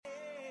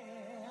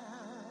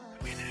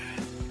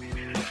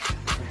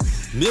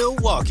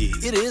Milwaukee,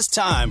 it is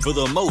time for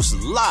the most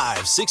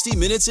live 60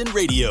 Minutes in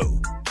radio.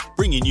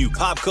 Bringing you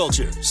pop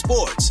culture,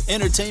 sports,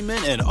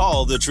 entertainment, and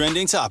all the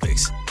trending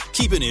topics.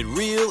 Keeping it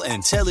real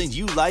and telling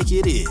you like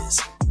it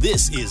is.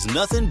 This is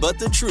Nothing But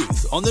the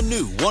Truth on the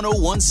new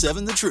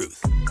 101.7 The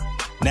Truth.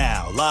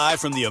 Now, live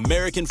from the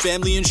American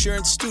Family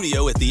Insurance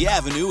Studio at The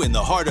Avenue in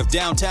the heart of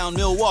downtown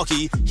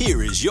Milwaukee,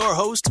 here is your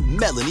host,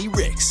 Melanie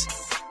Ricks.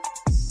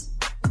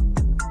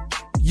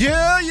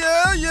 Yeah.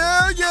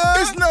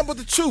 It's nothing but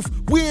the truth.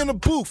 We in the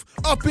booth.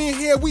 Up in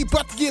here, we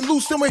about to get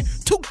loose. And we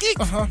too geek,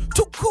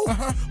 too cool.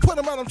 Put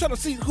them out. I'm trying to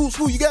see who's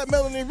who. You got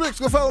Melanie Ricks.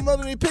 Go follow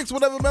Melanie Picks.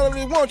 Whatever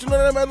Melanie wants. You know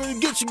that Melanie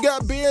gets. You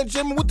got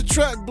Benjamin with the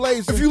track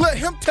blazing. If you let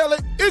him tell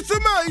it, it's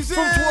amazing.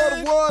 From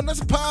 12 to 1,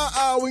 that's a power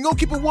hour. We gon'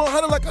 keep it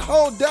 100 like a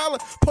whole dollar.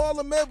 Paul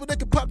and Mel, but they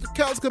can pop the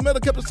couch. Cause Mel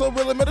kept it so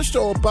real and made a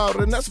show about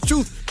it. And that's the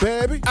truth,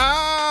 baby.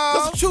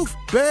 That's the truth,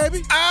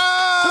 baby.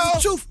 That's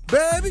the truth,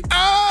 baby.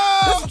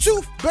 That's the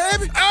truth,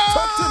 baby.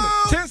 Talk to me.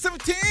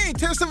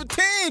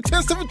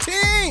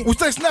 10-17. We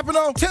stay snapping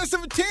on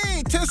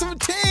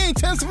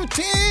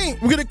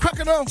 10-17. We get it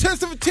cracking on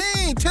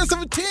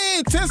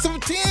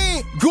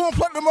 10-17. Go and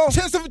plug them on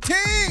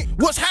 10-17.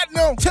 What's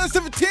happening on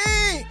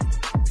 10-17?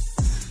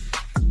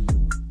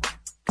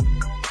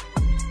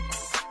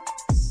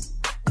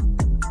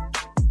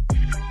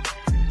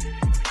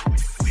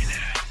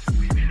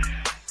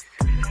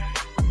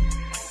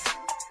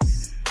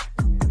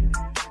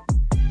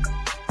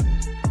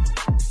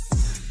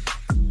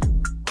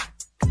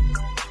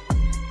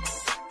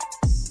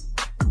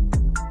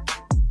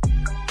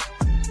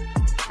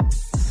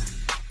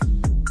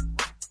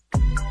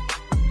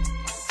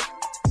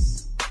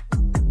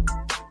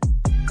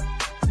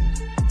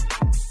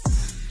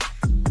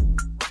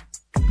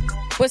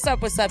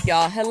 What's up,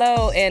 y'all?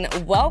 Hello, and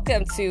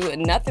welcome to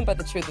Nothing But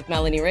the Truth with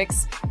Melanie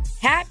Ricks.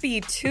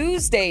 Happy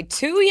Tuesday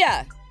to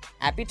ya.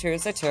 Happy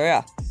Tuesday to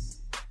ya.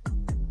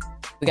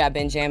 We got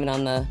Benjamin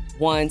on the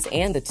ones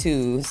and the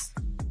twos.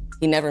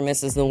 He never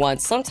misses the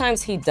ones.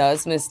 Sometimes he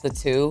does miss the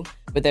two,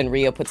 but then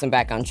Rhea puts him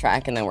back on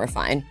track, and then we're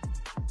fine.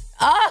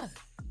 I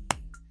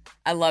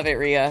love it,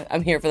 Rhea.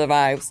 I'm here for the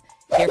vibes.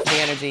 Here for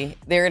the energy.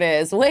 There it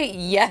is. Wait,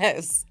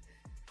 yes.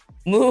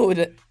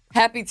 Mood.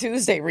 Happy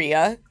Tuesday,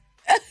 Rhea.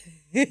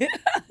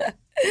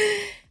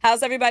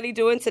 How's everybody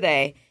doing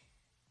today?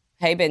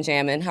 Hey,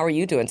 Benjamin, how are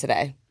you doing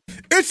today?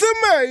 It's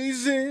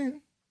amazing.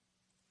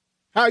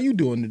 How you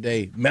doing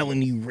today,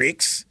 Melanie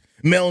Ricks?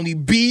 Melanie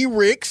B.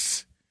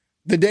 Ricks,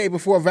 the day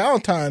before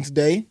Valentine's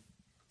Day.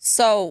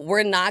 So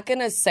we're not going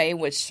to say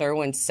what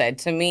Sherwin said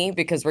to me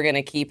because we're going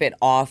to keep it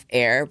off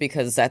air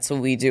because that's what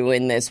we do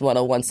in this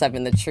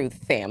 101.7 The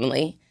Truth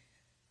family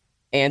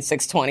and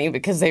 620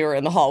 because they were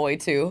in the hallway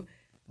too.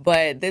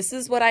 But this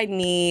is what I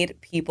need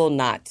people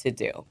not to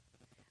do.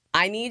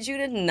 I need you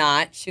to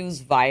not choose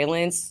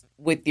violence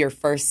with your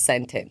first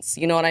sentence.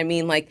 You know what I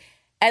mean? Like,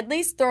 at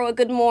least throw a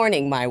good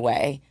morning my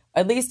way.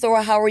 At least throw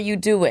a how are you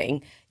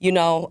doing? You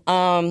know,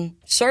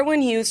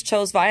 Sherwin Hughes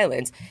chose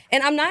violence.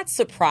 And I'm not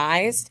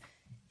surprised.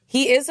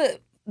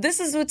 This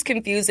is what's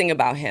confusing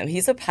about him.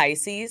 He's a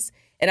Pisces,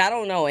 and I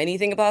don't know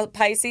anything about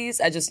Pisces.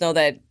 I just know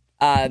that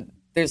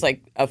there's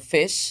like a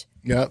fish.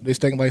 Yeah, they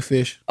stink like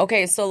fish.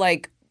 Okay, so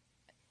like,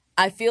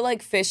 I feel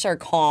like fish are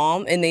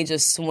calm and they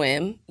just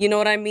swim. You know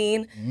what I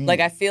mean? Like,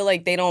 I feel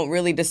like they don't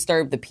really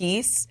disturb the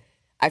peace.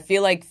 I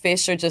feel like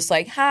fish are just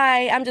like,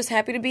 hi, I'm just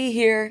happy to be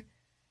here.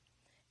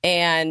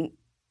 And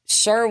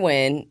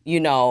Sherwin,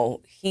 you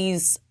know,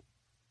 he's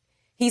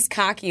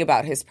cocky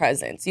about his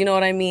presence. You know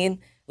what I mean?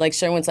 Like,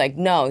 Sherwin's like,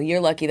 no,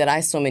 you're lucky that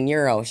I swim in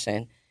your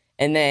ocean.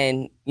 And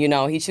then, you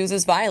know, he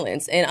chooses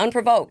violence and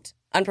unprovoked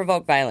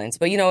violence.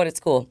 But you know what?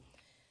 It's cool.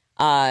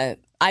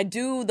 I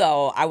do,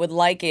 though, I would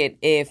like it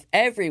if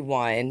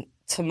everyone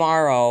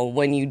tomorrow,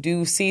 when you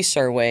do see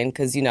Sherwin,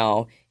 because, you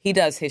know, he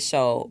does his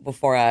show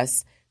before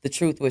us, The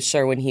Truth with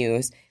Sherwin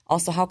Hughes.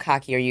 Also, how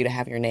cocky are you to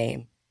have your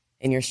name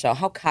in your show?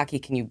 How cocky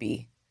can you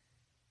be?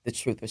 The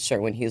Truth with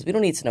Sherwin Hughes. We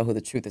don't need to know who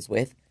The Truth is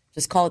with.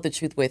 Just call it The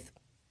Truth with,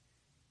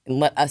 and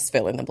let us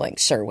fill in the blank,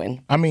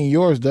 Sherwin. I mean,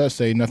 yours does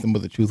say Nothing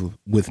But the Truth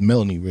with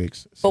Melanie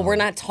Ricks. So. But we're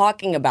not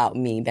talking about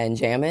me,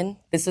 Benjamin.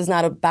 This is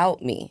not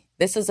about me.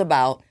 This is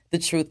about The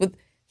Truth with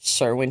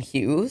Sherwin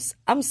Hughes.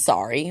 I'm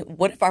sorry.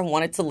 What if I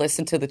wanted to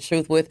listen to The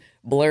Truth with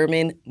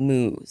Blurman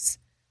Moose?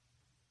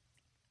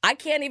 I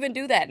can't even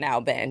do that now,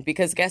 Ben,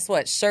 because guess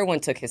what? Sherwin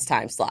took his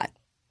time slot,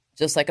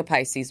 just like a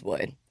Pisces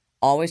would.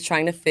 Always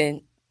trying to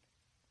fin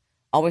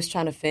for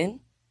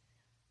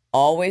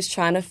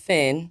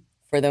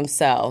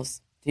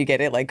themselves. Do you get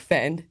it? Like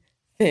fend,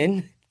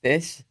 fin,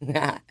 fish.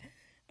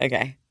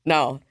 Okay.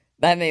 No,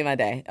 that made my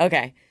day.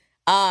 Okay.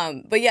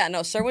 But yeah,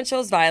 no, Sherwin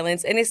chose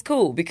violence, and it's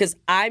cool because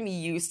I'm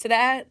used to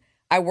that.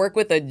 I work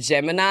with a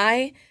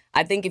Gemini.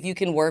 I think if you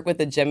can work with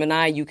a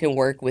Gemini, you can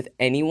work with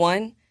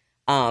anyone.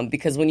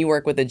 Because when you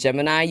work with a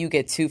Gemini, you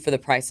get two for the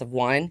price of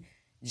one.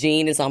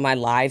 Jean is on my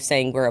live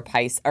saying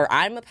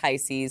I'm a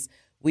Pisces.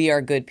 We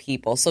are good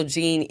people. So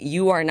Jean,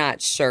 you are not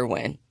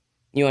Sherwin.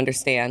 You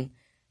understand?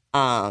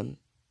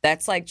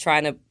 That's like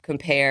trying to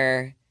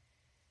compare.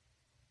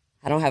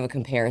 I don't have a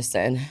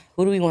comparison.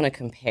 Who do we want to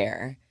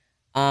compare?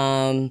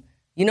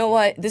 You know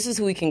what? This is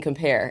who we can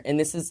compare. And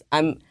this is,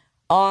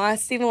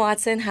 Stephen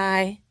Watson,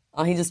 hi.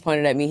 Oh, he just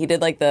pointed at me. He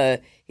did like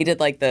the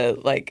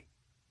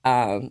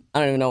I don't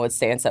even know what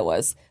stance that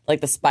was.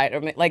 Like the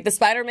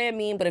Spider-Man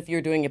meme, but if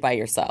you're doing it by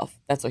yourself.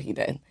 That's what he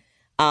did.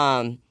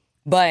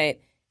 But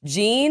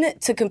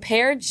to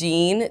compare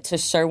Gene to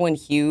Sherwin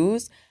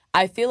Hughes,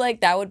 I feel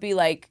like that would be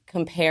like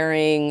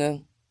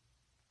comparing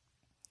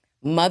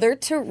Mother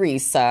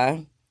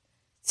Teresa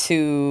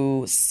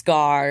to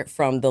Scar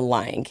from The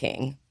Lion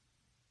King.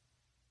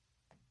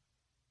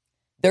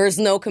 There is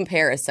no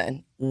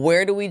comparison.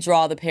 Where do we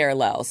draw the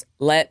parallels?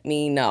 Let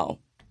me know.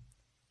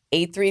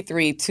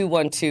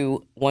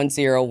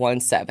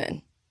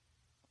 833-212-1017.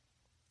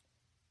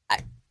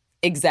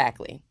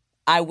 Exactly.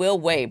 I will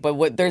wait,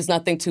 but there's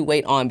nothing to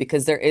wait on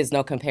because there is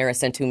no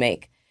comparison to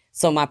make.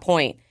 So my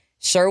point,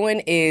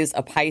 Sherwin is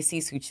a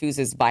Pisces who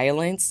chooses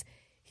violence.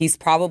 He's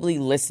probably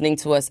listening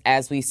to us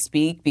as we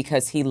speak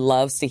because he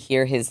loves to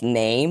hear his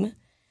name.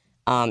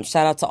 Shout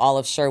out to all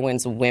of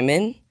Sherwin's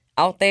women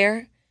out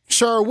there.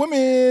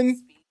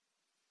 Sherwomen.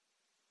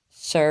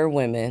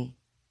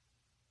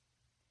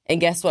 And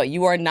guess what?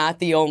 You are not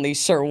the only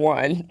sure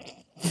one.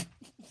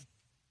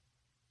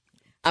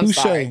 I'm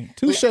sorry.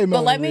 Touche,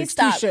 but let me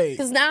stop.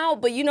 Because now,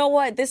 but you know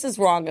what? This is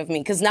wrong of me.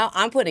 Because now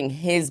I'm putting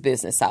his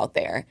business out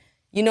there.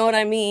 You know what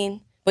I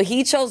mean? But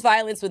he chose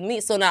violence with me.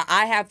 So now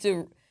I have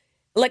to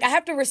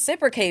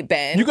reciprocate,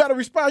 Ben. You got to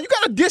respond. You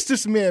got to diss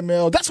this man,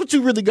 Mel. That's what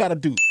you really got to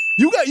do.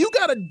 You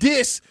got to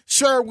diss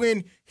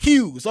Sherwin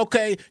Hughes,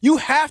 okay? You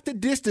have to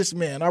diss this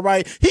man, all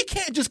right? He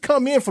can't just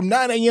come in from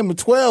 9 a.m. to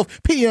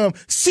 12 p.m.,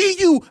 see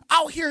you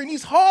out here in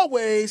these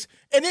hallways,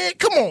 and then,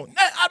 come on.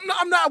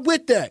 I'm not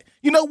with that.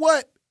 You know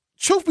what?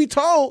 Truth be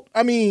told,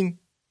 I mean,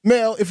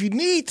 Mel, if you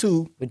need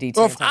to,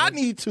 or if I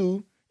need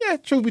to, yeah,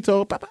 truth be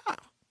told,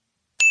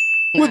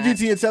 with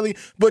DT and Telly.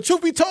 But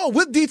truth be told,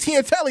 with DT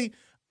and Telly,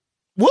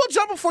 we'll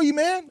jump it for you,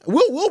 man.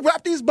 We'll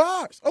wrap these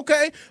bars,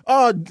 okay?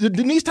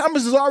 Denise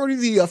Thomas is already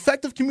the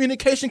effective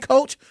communication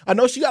coach. I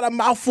know she got a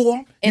mouth for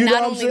him. And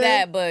not only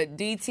that, but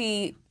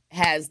DT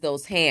has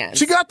those hands.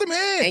 She got them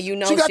hands. And you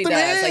know she does.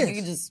 Hands. Like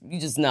you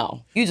just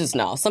know. You just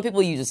know. Some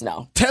people you just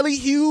know. Telly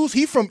Hughes,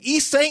 he from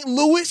East St.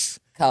 Louis.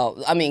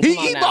 I mean, come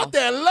on he now. bought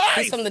that life.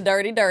 He's from the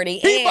dirty.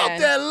 He bought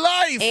that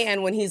life.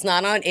 And when he's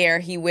not on air,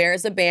 he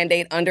wears a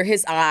Band-Aid under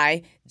his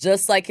eye,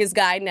 just like his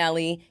guy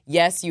Nelly.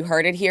 Yes, you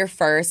heard it here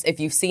first. If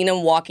you've seen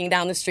him walking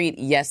down the street,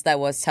 yes, that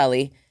was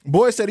Telly.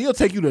 Boy said he'll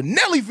take you to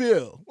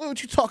Nellyville.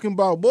 What you talking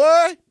about,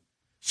 boy?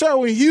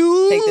 Sherwin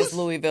Hughes. Take this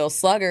Louisville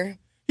Slugger.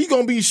 He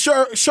gonna be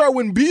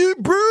Sherwin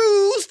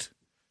bruised.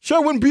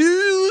 Sherwin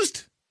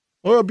bruised.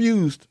 Or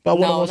abused by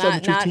one of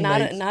our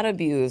teammates. Not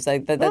abused.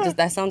 Like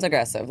that sounds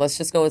aggressive. Let's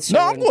just go with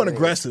Sherwin. No, I'm going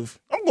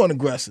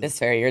aggressive. It's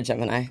fair. You're a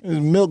Gemini.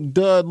 Milk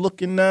dud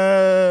looking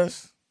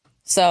ass.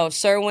 So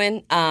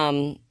Sherwin,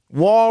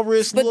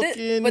 walrus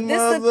looking. But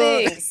this is the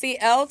thing. See,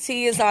 LT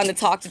is on the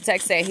talk to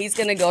text saying he's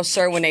gonna go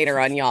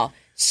Sherwinator on y'all.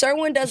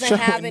 Sherwin doesn't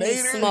have any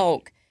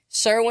smoke.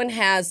 Sherwin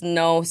has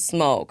no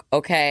smoke.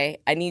 Okay,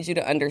 I need you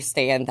to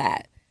understand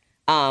that.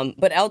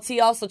 But LT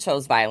also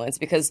chose violence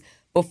because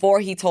before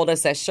he told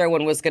us that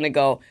Sherwin was going to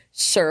go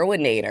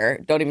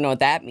Sherwinator, don't even know what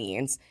that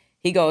means,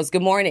 he goes,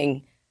 "Good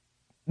morning,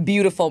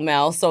 beautiful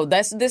Mel." So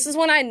this is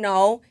when I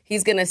know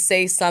he's going to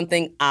say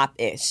something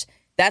op-ish.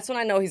 That's when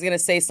I know he's going to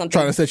say something.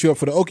 Trying to set you up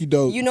for the okie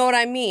doke. You know what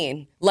I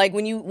mean? Like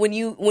when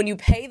you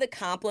pay the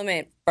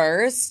compliment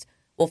first,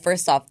 well,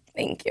 first off,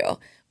 thank you.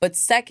 But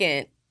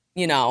second,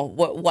 you know,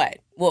 what?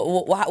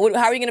 How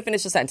are you going to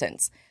finish the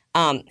sentence?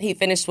 He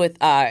finished with,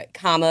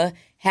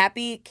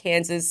 happy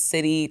Kansas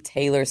City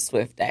Taylor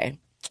Swift Day.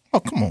 Oh,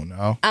 come on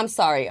now. I'm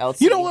sorry,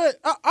 LT. You know what?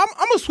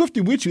 I'm a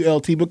Swiftie with you,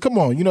 LT, but come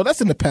on. You know, that's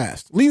in the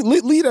past. Leave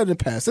that in the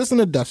past. That's in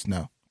the dust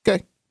now.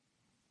 Okay?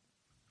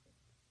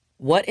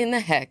 What in the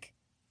heck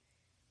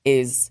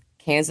is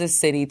Kansas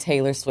City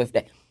Taylor Swift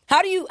Day?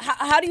 How do you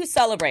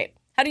celebrate?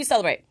 How do you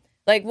celebrate?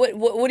 Like,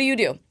 what do you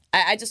do?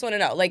 I just want to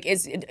know. Like,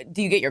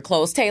 do you get your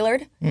clothes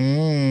tailored? Do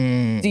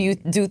you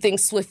do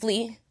things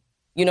swiftly?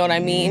 You know what I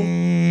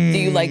mean? Do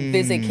you like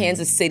visit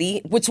Kansas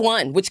City? Which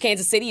one? Which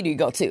Kansas City do you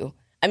go to?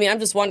 I mean,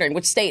 I'm just wondering,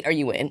 which state are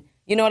you in?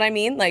 You know what I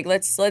mean? Like,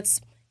 let's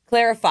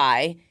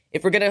clarify.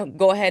 If we're gonna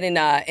go ahead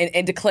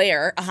and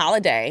declare a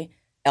holiday,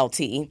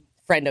 LT,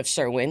 friend of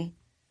Sherwin,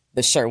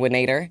 the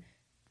Sherwinator,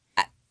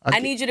 I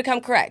need you to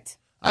come correct.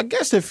 I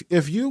guess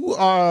if you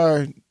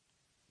are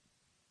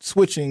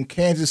switching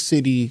Kansas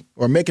City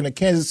or making a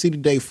Kansas City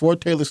Day for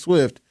Taylor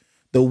Swift,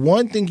 the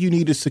one thing you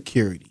need is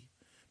security.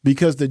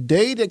 Because the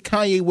day that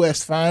Kanye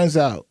West finds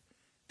out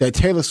that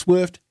Taylor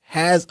Swift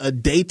has a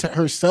day to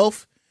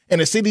herself in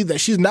a city that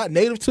she's not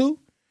native to,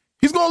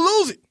 he's going to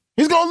lose it.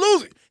 He's going to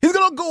lose it. He's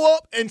going to go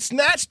up and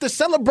snatch the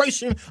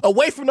celebration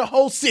away from the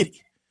whole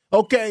city.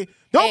 Okay?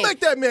 Don't make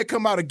that man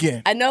come out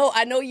again. I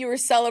know you were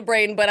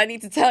celebrating, but I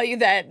need to tell you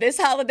that this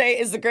holiday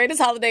is the greatest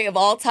holiday of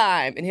all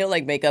time. And he'll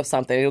like make up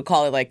something. He'll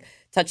call it like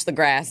Touch the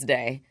Grass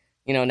Day.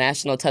 You know,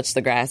 National Touch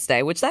the Grass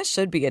Day, which that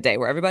should be a day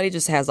where everybody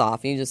just has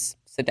off and you just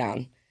sit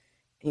down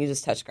and you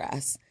just touch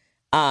grass.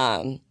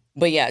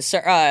 But yeah,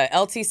 sure.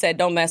 LT said,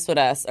 "Don't mess with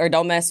us, or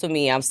don't mess with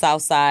me. I'm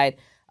Southside,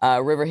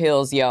 River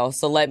Hills, yo.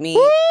 So let me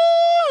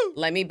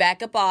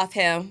back up off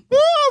him. Woo!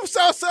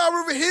 Southside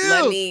River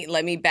Hills.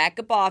 Let me back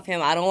up off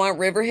him. I don't want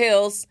River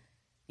Hills,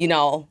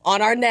 on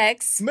our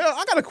necks." Mel,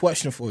 I got a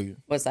question for you.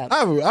 What's that? I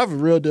have a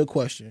real good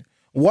question.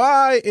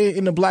 Why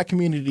in the black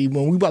community,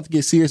 when we about to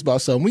get serious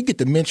about something, we get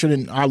to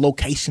mention our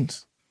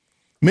locations,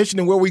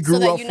 mentioning where we grew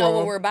up so that from? you know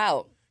what we're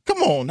about. Come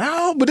on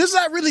now, but it's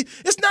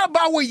not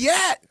about where you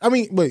at. I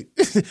mean, wait,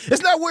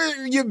 it's not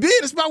where you've been,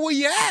 it's about where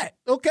you at,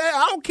 okay?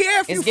 I don't care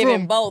if It's you're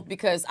giving from. both,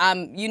 because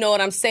you know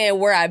what I'm saying,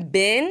 where I've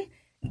been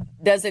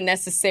doesn't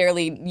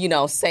necessarily,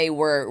 say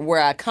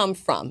where I come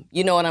from.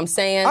 You know what I'm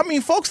saying? I mean,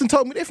 folks have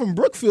told me they're from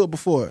Brookfield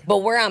before. But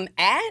where I'm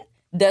at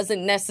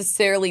doesn't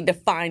necessarily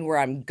define where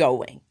I'm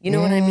going. You know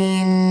what I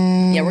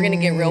mean? Yeah, we're going to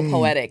get real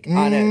poetic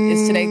on it.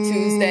 Is today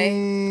Tuesday?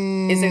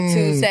 Is it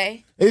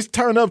Tuesday? It's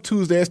Turn Up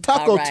Tuesday. It's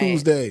Taco All right.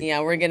 Tuesday. Yeah,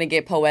 we're going to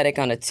get poetic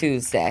on a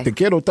Tuesday. Te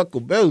quiero Taco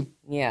Bell.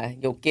 Yeah,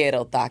 yo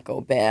quiero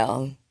Taco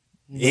Bell.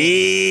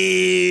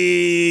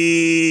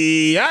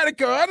 Hey,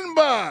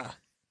 Adenba.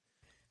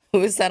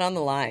 Who is that on the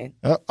line?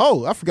 I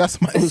forgot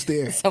somebody was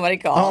there. Somebody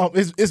called.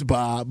 It's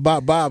Bob.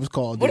 Bob's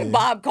called. What did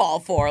Bob call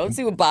for? Let's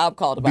see what Bob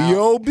called about.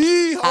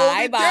 B.O.B.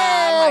 Hi, Bob.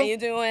 How Down. you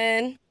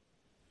doing?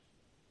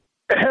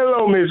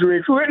 Hello, Ms.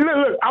 Riggs. Look,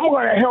 I'm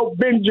going to help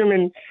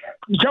Benjamin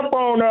jump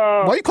on.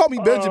 Why you call me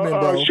Benjamin,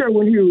 bro?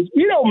 Sherwin Hughes.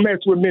 You don't mess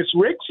with Miss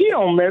Riggs. He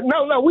don't mess.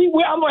 No. I'm going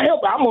to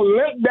help. I'm going to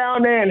limp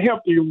down there and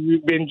help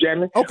you,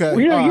 Benjamin. Okay.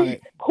 Well, All right.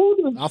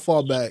 Who I'll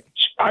fall back.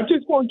 I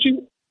just want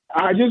you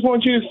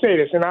to say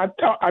this, and I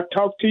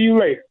talk to you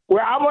later.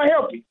 Well, I'm going to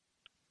help you.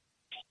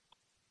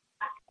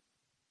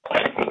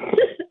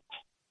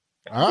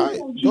 All right.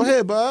 Go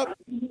ahead, Bob.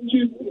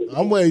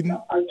 I'm waiting. I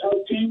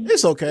talk to you.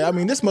 It's okay. I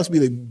mean, this must be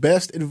the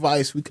best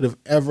advice we could have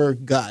ever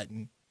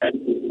gotten.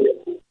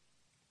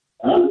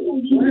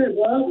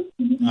 All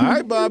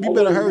right, Bob, you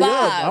better hurry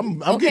Bob,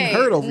 up. I'm getting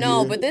hurt over here.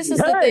 No, but this is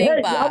the thing,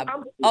 Hey, Bob.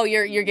 I'm- Oh,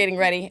 you're getting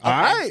ready. Okay. All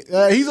right.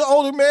 He's an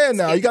older man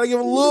now. You got to give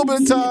him a little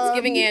bit of time. It's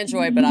giving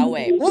Android, but I'll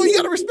wait. Well, you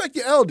got to respect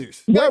your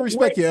elders. You got to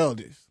respect your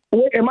elders.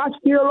 Wait, am I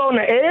still on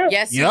the air?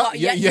 Yes, Yeah,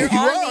 you're you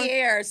on are. the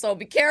air, so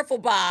be careful,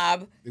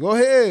 Bob. Go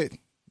ahead.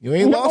 You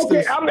ain't lost Okay,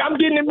 us. I'm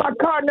getting in my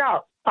car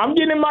now.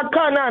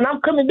 And I'm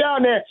coming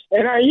down there,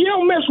 and you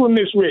don't mess with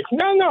Miss Riggs.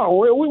 No,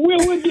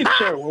 we'll get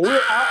Sherwin.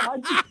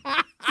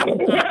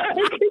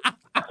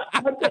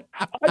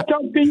 I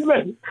talk to you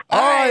later. All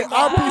right.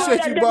 I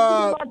appreciate you,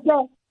 Bob.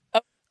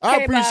 I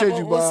Okay, appreciate Bob,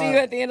 you, Bob. We'll see you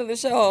at the end of the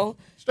show.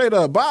 Straight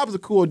up. Bob's a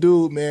cool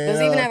dude, man. Does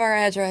he even have our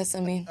address? I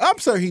mean, I'm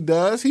sure he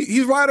does.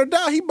 He's ride or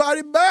die. He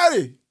body.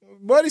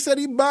 Buddy said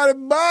he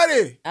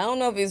body. I don't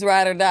know if he's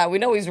ride or die. We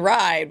know he's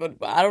ride, but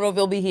I don't know if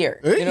he'll be here.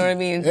 Hey, You know what I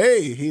mean?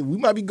 Hey, we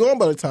might be gone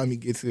by the time he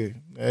gets here.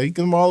 He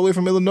come all the way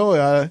from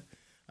Illinois.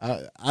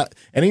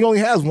 And he only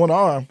has one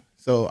arm,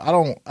 so I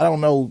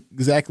don't know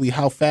exactly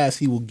how fast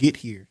he will get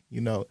here.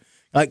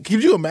 Like,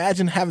 could you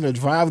imagine having to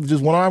drive with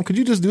just one arm? Could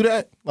you just do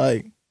that?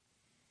 Like,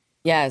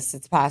 Yes,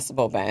 it's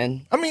possible,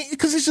 Ben. I mean,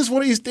 because it's just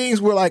one of these things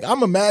where, like,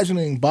 I'm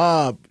imagining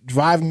Bob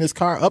driving this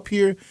car up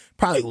here,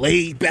 probably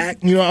laid back.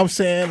 You know what I'm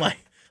saying?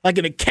 Like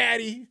in a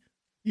caddy.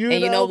 And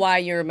you know why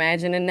you're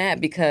imagining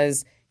that?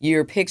 Because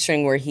you're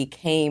picturing where he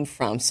came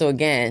from. So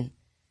again,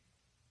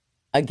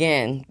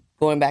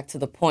 going back to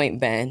the point,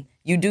 Ben,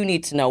 you do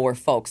need to know where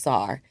folks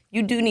are.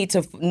 You do need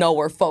to know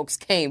where folks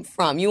came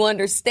from. You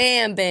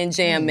understand,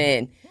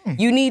 Benjamin?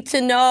 You need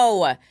to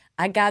know.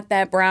 I got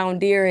that brown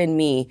deer in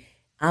me.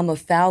 I'm a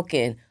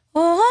falcon.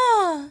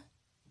 You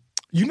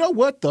know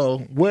what, though?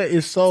 What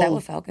is so... Is that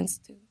what falcons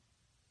do?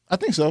 I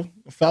think so.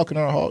 A falcon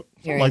or a hawk.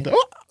 Something like that.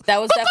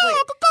 That was definitely...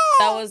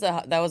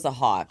 That was a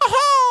hawk.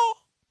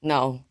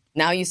 No.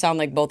 Now you sound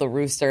like both a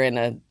rooster and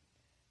a...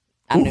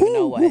 I don't even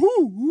know what.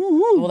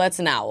 Well, that's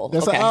an owl.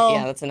 That's okay. an owl.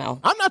 Yeah, that's an owl.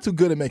 I'm not too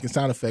good at making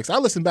sound effects. I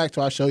listened back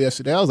to our show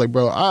yesterday. I was like,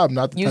 bro, I'm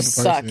not the You type of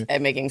suck person.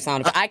 at making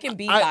sound effects. I can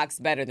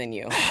beatbox better than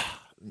you.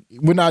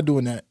 We're not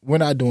doing that. We're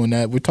not doing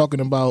that. We're talking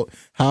about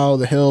how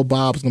the hell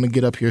Bob's going to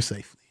get up here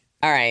safely.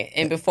 All right.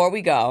 And before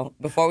we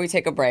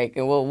take a break,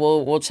 and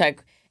we'll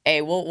check.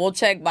 Hey, we'll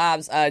check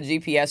Bob's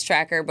GPS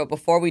tracker. But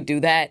before we do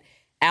that,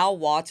 Al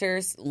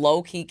Walters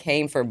low key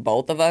came for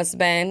both of us,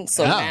 Ben.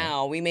 So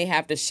now we may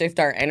have to shift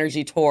our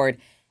energy toward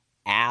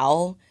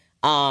Al,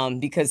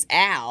 because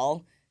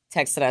Al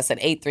texted us at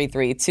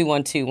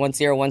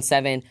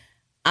 833-212-1017.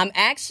 I'm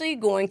actually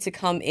going to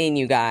come in,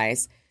 you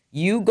guys.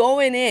 You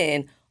going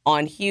in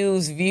on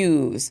Hughes'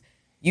 views.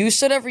 You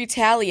should have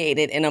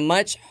retaliated in a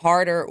much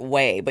harder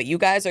way, but you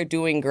guys are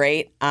doing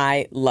great.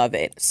 I love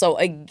it. So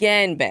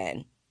again,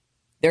 Ben,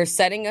 they're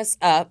setting us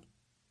up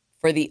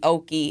for the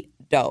okie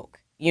doke.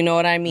 You know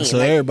what I mean? So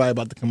everybody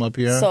about to come up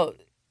here. So,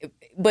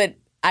 but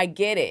I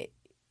get it.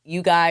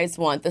 You guys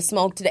want the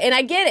smoke today, and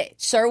I get it.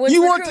 Sherwin's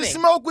you recruiting. want to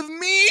smoke with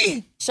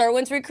me?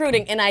 Sherwin's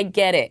recruiting, and I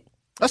get it.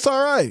 That's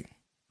all right.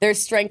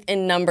 There's strength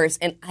in numbers,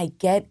 and I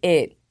get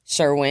it,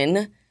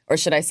 Sherwin. Or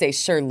should I say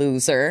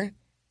Sherloser?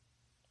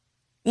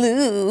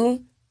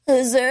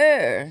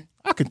 Loser.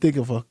 I can think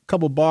of a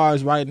couple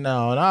bars right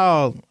now, and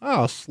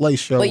I'll slay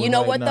Sherwin. But you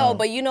know right what now. though?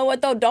 But you know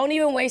what though? Don't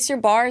even waste your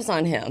bars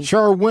on him.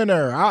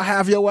 Sherwinner, I'll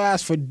have your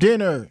ass for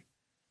dinner.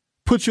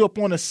 Put you up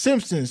on The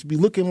Simpsons. Be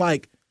looking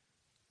like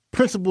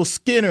Principal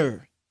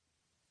Skinner.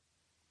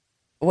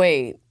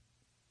 Wait.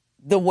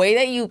 The way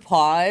that you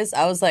paused,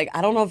 I was like,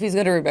 I don't know if he's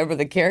going to remember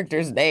the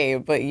character's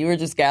name, but you were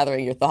just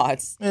gathering your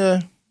thoughts. Yeah,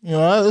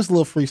 it's a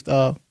little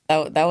freestyle.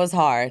 That was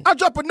hard. I'll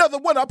drop another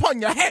one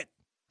upon your head.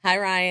 Hi,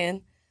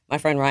 Ryan. My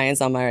friend Ryan's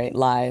on my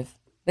live.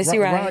 They see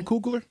Ryan? Ryan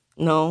Coogler?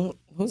 No.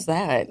 Who's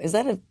that? Is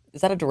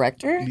that a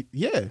director?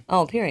 Yeah.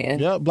 Oh,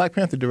 period. Yeah, Black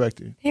Panther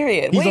director.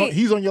 Period.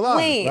 He's on your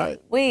live, right?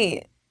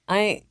 Wait.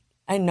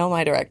 I know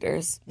my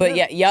directors. But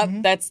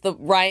that's the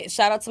Ryan.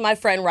 Shout out to my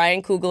friend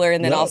Ryan Coogler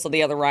and then also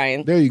the other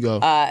Ryan. There you go.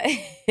 All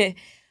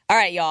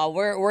right, y'all.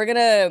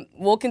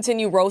 We'll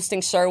continue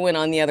roasting Sherwin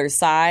on the other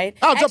side.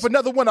 I'll drop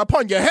another one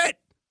upon your head.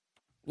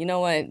 You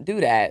know what?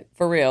 Do that.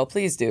 For real.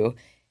 Please do.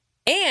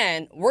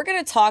 And we're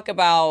going to talk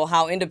about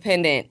how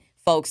independent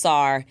folks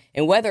are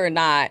and whether or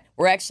not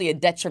we're actually a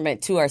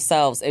detriment to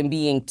ourselves in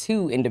being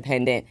too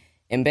independent.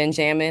 And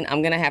Benjamin,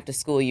 I'm going to have to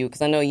school you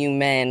because I know you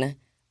men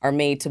are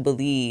made to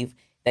believe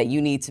that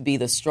you need to be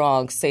the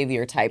strong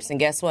savior types. And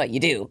guess what? You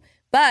do.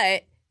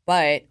 But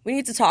we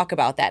need to talk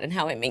about that and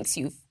how it makes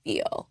you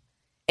feel.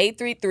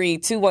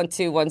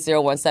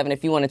 833-212-1017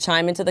 if you want to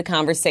chime into the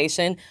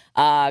conversation.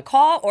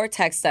 Call or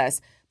text us.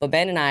 But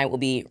Ben and I will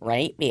be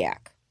right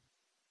back.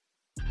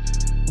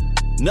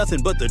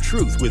 Nothing But the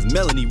Truth with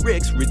Melanie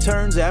Ricks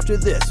returns after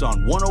this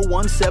on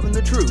 1017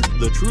 The Truth,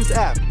 The Truth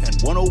app, and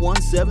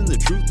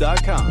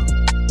 1017thetruth.com.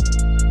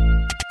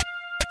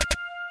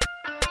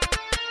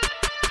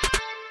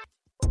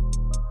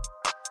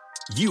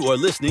 You are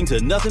listening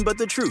to Nothing But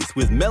the Truth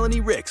with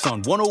Melanie Ricks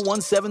on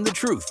 1017 The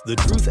Truth, The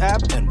Truth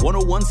app, and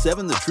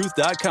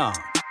 1017thetruth.com.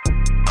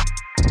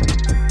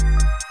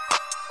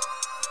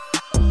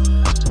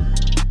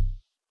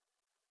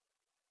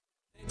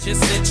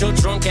 Just sit your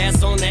drunk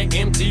ass on that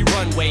empty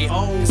runway.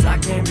 Oh, 'cause I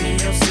can't be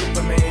your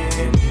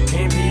Superman.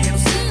 Can't be your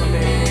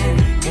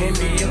Superman. Can't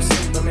be your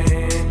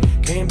Superman.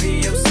 Can't be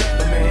your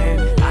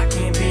Superman. I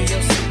can't be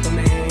your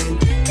Superman.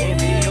 Can't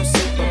be your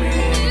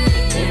Superman.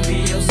 Can't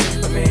be your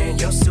Superman.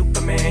 You're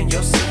Superman.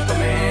 You're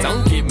Superman.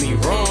 Don't get me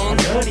wrong.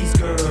 I love these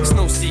girls. It's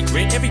no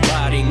secret.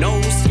 Everybody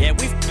knows. Yeah,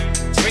 we've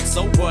tricks,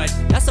 so what?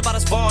 That's about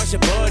as far as your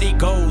buddy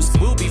goes.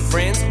 We'll be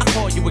friends. I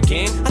call you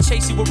again. I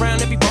chase you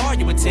around every bar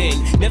you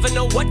attend. Never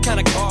know what kind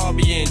of car I'll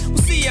be in. We'll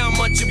see how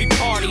much you be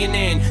partying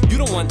in. You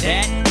don't want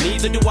that,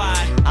 neither do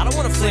I. I don't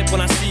want to flip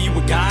when I see you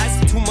with guys.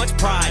 Too much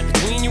pride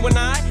between you and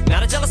I.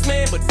 Not a jealous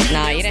man, but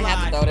nah, you didn't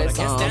have to throw this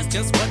on. That's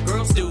just what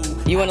girls do.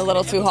 You went a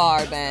little too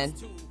hard, man.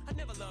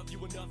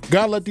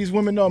 Gotta let these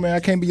women know, man. I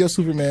can't be your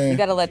Superman. You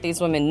gotta let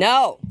these women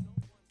know.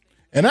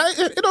 And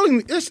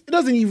it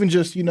doesn't even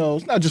just,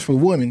 it's not just for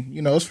women.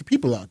 It's for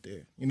people out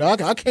there.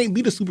 I can't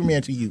be the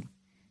Superman to you.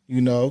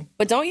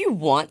 But don't you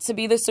want to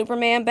be the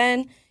Superman,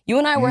 Ben? You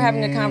and I were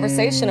having a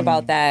conversation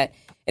about that,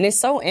 and it's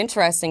so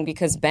interesting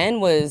because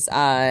Ben was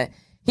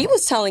he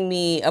was telling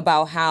me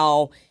about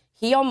how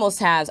he almost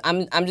has.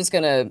 I'm just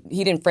gonna.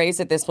 He didn't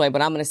phrase it this way,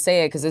 but I'm gonna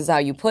say it because this is how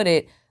you put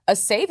it. A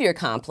savior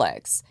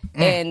complex,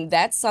 and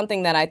that's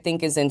something that I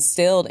think is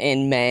instilled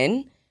in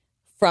men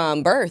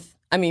from birth.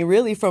 I mean,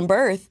 really from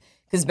birth.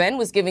 Because Ben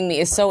was giving me.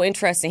 It's so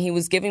interesting. He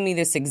was giving me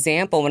this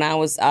example when I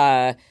was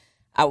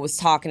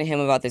talking to him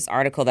about this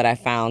article that I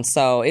found.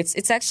 So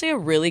it's actually a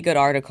really good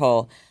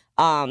article.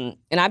 And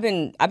I've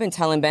been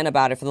telling Ben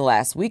about it for the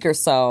last week or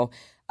so.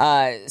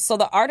 So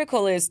the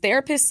article is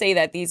therapists say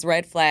that these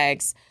red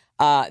flags,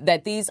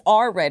 that these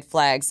are red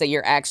flags that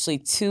you're actually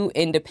too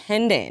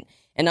independent.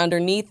 And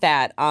underneath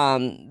that,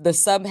 the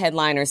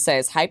sub-headliner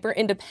says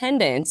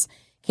hyper-independence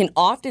can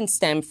often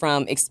stem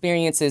from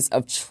experiences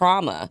of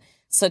trauma,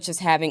 such as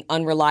having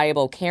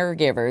unreliable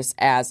caregivers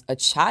as a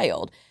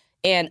child.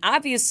 And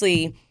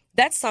obviously,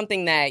 that's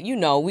something that,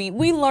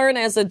 we learn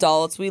as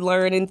adults. We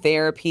learn in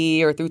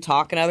therapy or through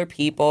talking to other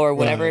people or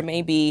whatever it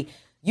may be.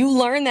 You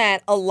learn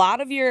that a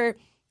lot of your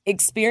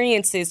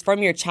experiences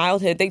from your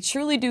childhood, they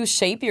truly do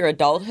shape your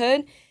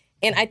adulthood.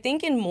 And I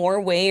think in more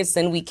ways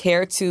than we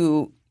care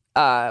to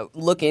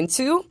look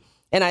into.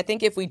 And I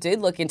think if we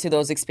did look into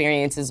those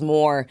experiences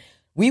more,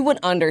 we would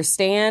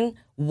understand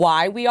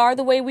why we are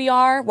the way we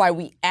are, why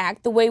we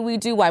act the way we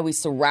do, why we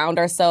surround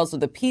ourselves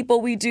with the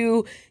people we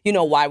do,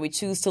 why we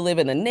choose to live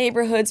in the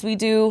neighborhoods we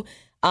do.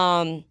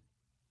 And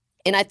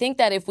I think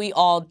that if we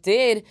all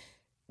did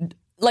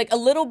like a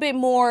little bit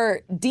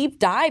more deep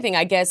diving,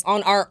 I guess,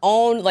 on our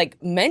own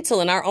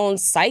mental and our own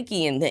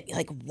psyche and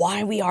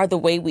why we are the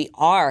way we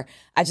are,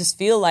 I just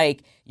feel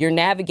like your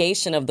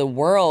navigation of the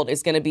world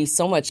is going to be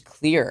so much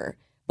clearer.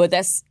 But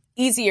that's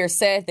easier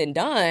said than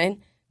done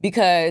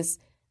because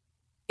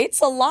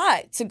it's a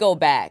lot to go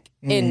back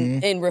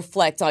and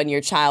reflect on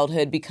your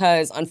childhood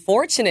because,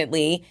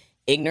 unfortunately,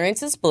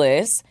 ignorance is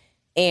bliss,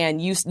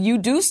 and you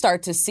do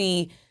start to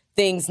see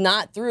things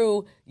not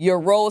through your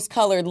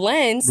rose-colored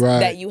lens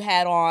that you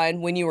had on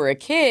when you were a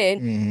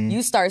kid.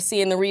 You start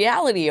seeing the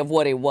reality of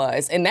what it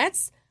was, and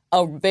that's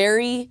a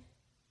very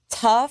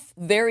tough,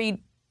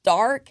 very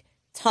dark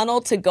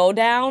tunnel to go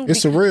down.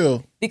 It's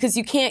surreal. Because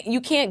you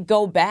can't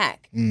go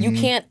back. You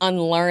can't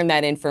unlearn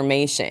that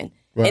information.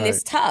 Right. And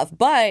it's tough,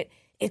 but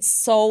it's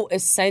so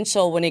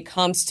essential when it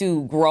comes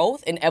to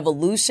growth and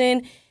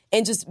evolution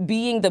and just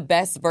being the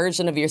best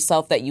version of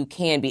yourself that you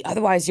can be.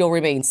 Otherwise, you'll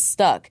remain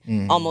stuck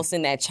almost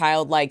in that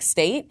childlike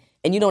state,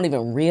 and you don't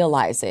even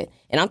realize it.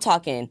 And I'm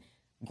talking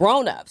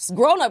grown-ups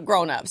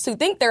who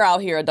think they're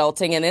out here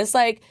adulting, and it's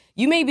like,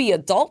 you may be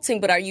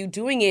adulting, but are you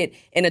doing it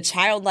in a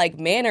childlike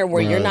manner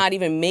where you're not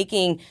even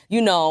making,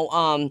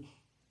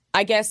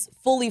 I guess,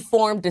 fully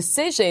formed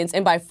decisions?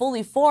 And by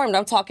fully formed,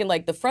 I'm talking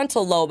like the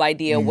frontal lobe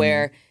idea,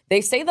 where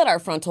they say that our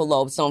frontal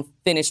lobes don't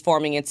finish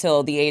forming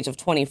until the age of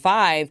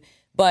 25.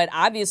 But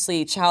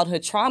obviously,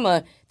 childhood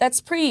trauma, that's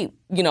forming.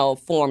 I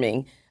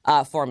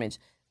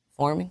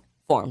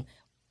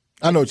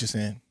know what you're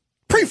saying.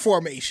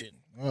 Pre-formation.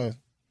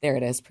 There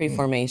it is,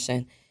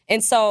 pre-formation.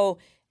 And so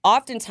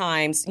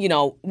oftentimes,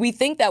 we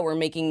think that we're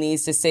making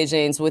these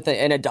decisions with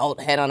an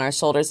adult head on our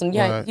shoulders. And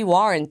you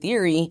are in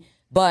theory,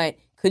 but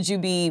could you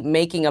be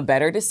making a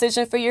better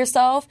decision for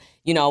yourself?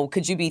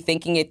 Could you be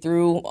thinking it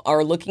through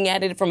or looking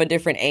at it from a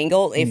different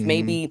angle if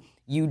maybe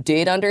you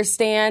did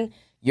understand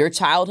your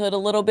childhood a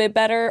little bit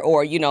better,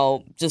 or,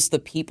 just the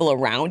people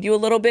around you a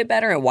little bit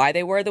better and why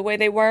they were the way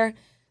they were?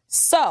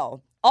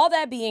 So all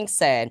that being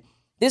said,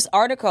 this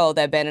article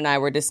that Ben and I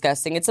were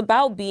discussing, it's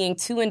about being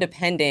too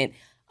independent.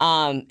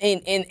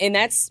 And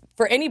that's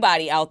for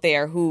anybody out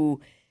there who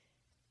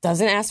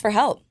doesn't ask for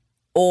help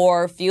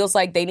or feels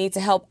like they need to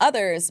help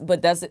others,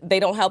 but they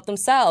don't help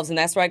themselves. And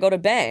that's where I go to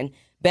Ben.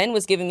 Ben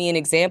was giving me an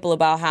example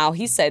about how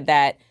he said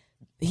that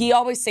he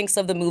always thinks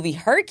of the movie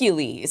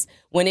Hercules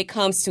when it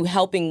comes to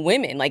helping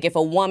women. Like if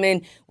a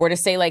woman were to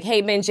say like,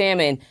 hey,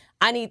 Benjamin,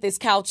 I need this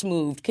couch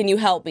moved. Can you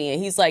help me?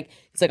 And he's like,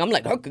 I'm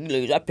like,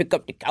 Hercules, I pick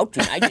up the couch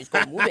and I just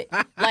go move it.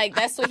 Like,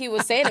 that's what he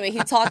was saying to me.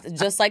 He talked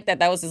just like that.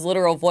 That was his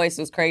literal voice.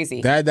 It was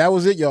crazy. That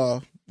was it,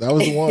 y'all. That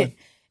was the one.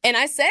 And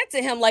I said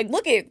to him, like,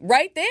 look it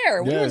right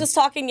there. We were just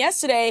talking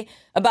yesterday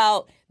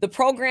about the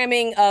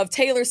programming of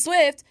Taylor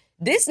Swift.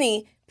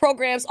 Disney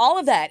programs all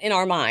of that in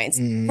our minds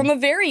from a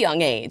very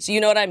young age.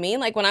 You know what I mean?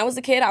 Like when I was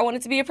a kid, I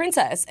wanted to be a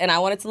princess and I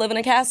wanted to live in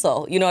a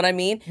castle. You know what I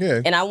mean?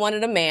 Yeah. And I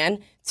wanted a man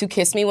to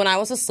kiss me when I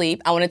was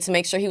asleep. I wanted to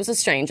make sure he was a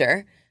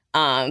stranger.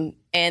 And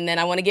then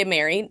I want to get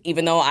married,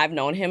 even though I've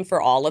known him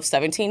for all of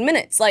 17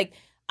 minutes. Like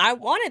I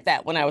wanted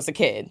that when I was a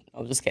kid.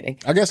 I'm just kidding.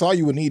 I guess all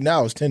you would need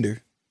now is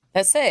Tinder.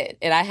 That's it.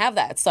 And I have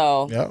that.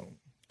 So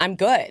I'm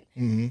good.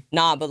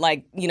 Nah, but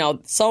like,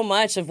 so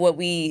much of what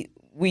we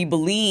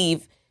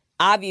believe,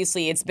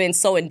 obviously it's been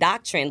so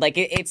indoctrined. Like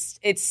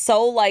it's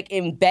so like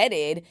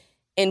embedded,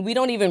 and we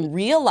don't even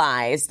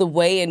realize the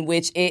way in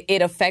which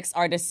it affects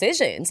our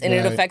decisions, and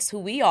it affects who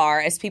we are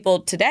as people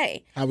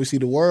today. How we see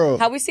the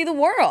world.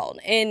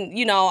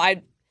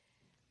 And,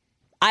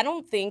 I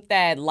don't think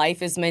that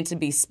life is meant to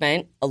be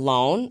spent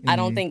alone. I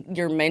don't think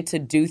you're meant to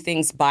do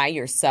things by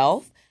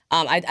yourself.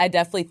 I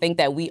definitely think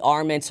that we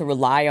are meant to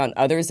rely on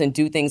others and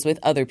do things with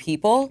other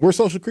people. We're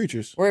social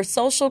creatures. We're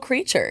social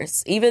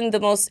creatures. Even the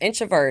most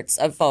introverts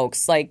of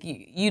folks, like,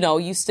 you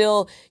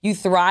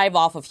thrive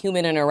off of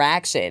human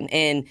interaction.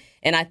 And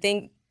I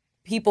think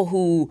people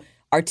who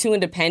are too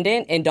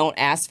independent and don't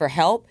ask for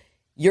help,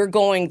 you're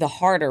going the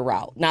harder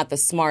route, not the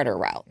smarter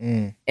route.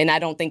 And I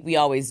don't think we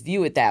always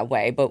view it that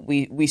way, but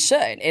we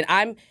should.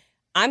 And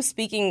I'm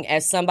speaking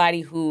as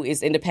somebody who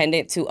is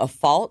independent to a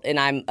fault, and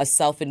I'm a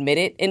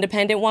self-admitted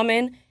independent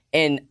woman,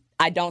 and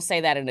I don't say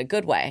that in a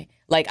good way.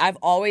 Like I've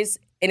always,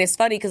 and it's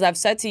funny because I've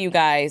said to you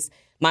guys,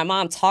 my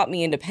mom taught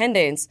me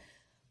independence,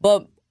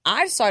 but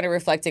I've started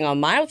reflecting on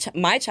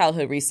my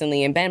childhood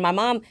recently, and Ben, my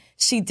mom,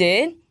 she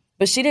did,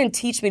 but she didn't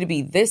teach me to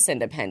be this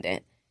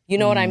independent. You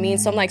know what I mean?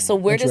 So I'm like, so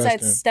where does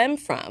that stem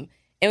from?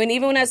 And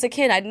even when I was a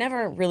kid, I'd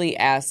never really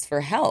asked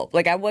for help.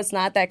 Like I was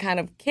not that kind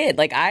of kid.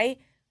 Like I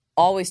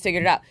always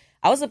figured it out.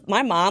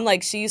 My mom,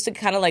 like, she used to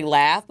kind of, like,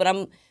 laugh, but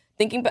I'm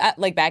thinking,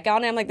 like, back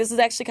on it, I'm like, this is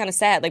actually kind of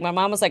sad. Like, my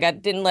mom was like, I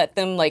didn't let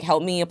them, like,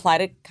 help me apply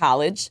to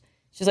college.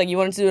 She's like, you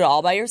wanted to do it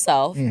all by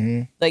yourself.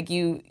 Like,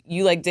 you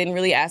like, didn't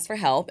really ask for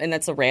help, and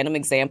that's a random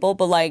example.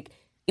 But, like,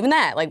 even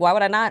that, like, why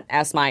would I not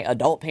ask my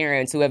adult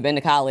parents who have been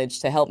to college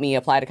to help me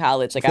apply to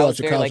college? Like, Fill I was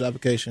out your very, college like,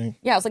 application.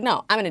 Yeah, I was like,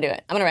 no, I'm going to do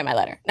it. I'm going to write my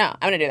letter. No,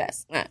 I'm going to do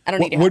this. No, I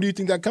don't need your Where help. do you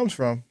think that comes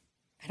from?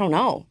 I don't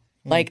know.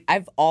 Like,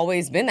 I've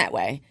always been that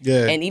way.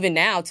 Yeah. And even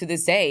now, to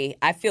this day,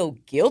 I feel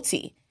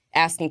guilty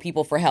asking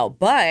people for help.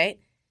 But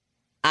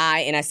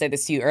I said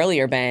this to you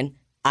earlier, Ben,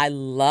 I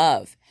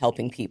love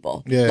helping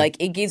people. Yeah. Like,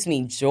 it gives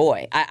me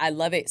joy. I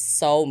love it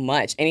so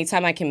much.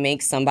 Anytime I can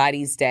make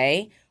somebody's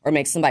day or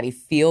make somebody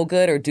feel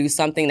good or do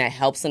something that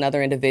helps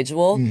another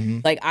individual,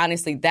 like,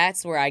 honestly,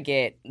 that's where I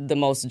get the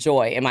most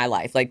joy in my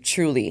life, like,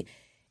 truly.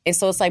 And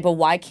so it's like, but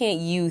why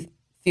can't you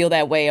feel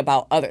that way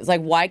about others?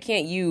 Like, why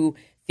can't you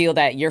feel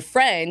that your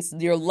friends,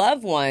 your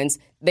loved ones,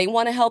 they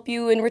want to help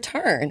you in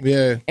return?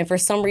 Yeah. And for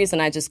some reason,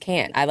 I just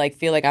can't. I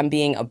feel like I'm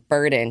being a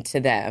burden to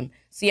them.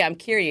 So yeah, I'm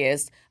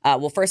curious.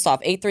 Well, first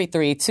off,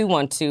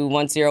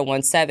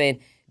 833-212-1017.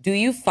 do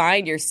you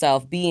find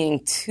yourself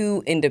being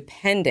too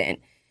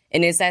independent?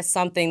 And is that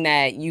something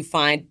that you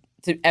find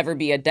to ever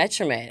be a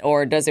detriment,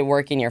 or does it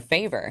work in your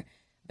favor?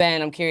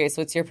 Ben, I'm curious,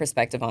 what's your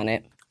perspective on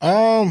it?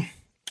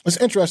 It's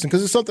interesting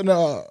because it's something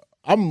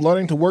I'm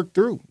learning to work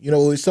through. You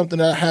know, it's something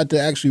that I had to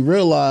actually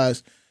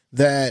realize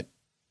that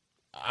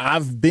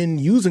I've been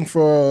using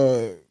for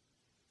a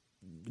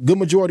good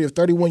majority of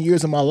 31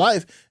 years of my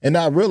life, and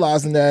not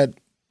realizing that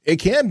it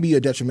can be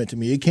a detriment to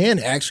me. It can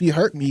actually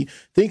hurt me,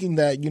 thinking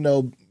that, you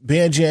know,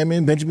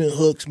 Benjamin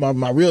Hooks,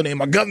 my real name,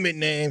 my government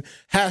name,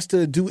 has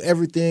to do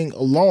everything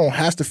alone,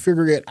 has to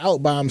figure it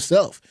out by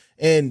himself.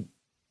 And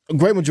a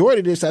great majority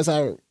of this, as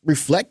I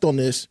reflect on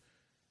this,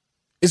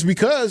 is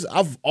because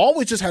I've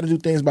always just had to do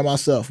things by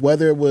myself,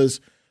 whether it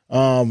was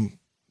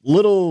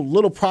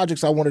little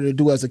projects I wanted to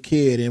do as a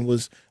kid and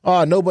was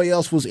nobody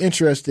else was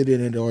interested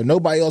in it, or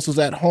nobody else was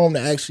at home to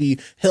actually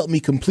help me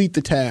complete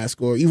the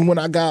task, or even when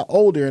I got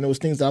older and there was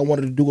things that I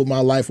wanted to do with my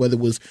life, whether it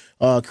was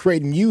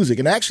creating music.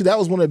 And actually that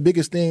was one of the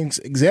biggest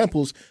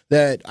examples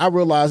that I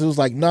realized. It was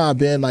like, nah,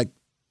 Ben, like,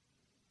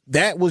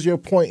 that was your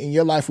point in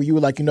your life where you were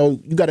like, you know,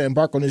 you got to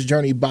embark on this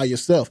journey by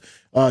yourself.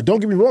 Don't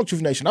get me wrong,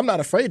 Truth Nation, I'm not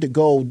afraid to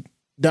go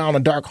down a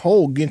dark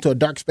hole, get into a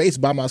dark space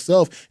by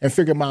myself and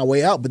figure my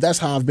way out. But that's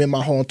how I've been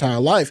my whole entire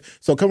life.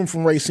 So coming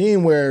from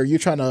Racine, where you're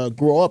trying to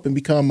grow up and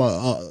become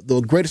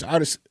the greatest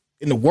artist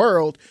in the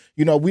world,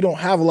 you know, we don't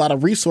have a lot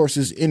of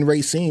resources in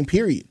Racine,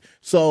 period.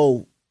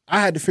 So I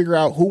had to figure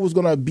out who was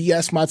going to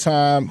BS my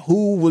time,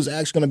 who was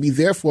actually going to be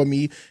there for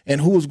me, and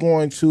who was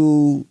going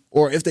to,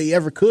 or if they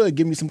ever could,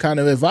 give me some kind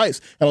of advice.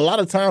 And a lot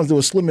of times there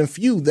was slim and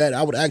few that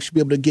I would actually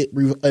be able to get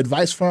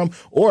advice from,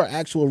 or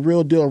actual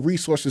real deal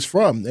resources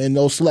from. And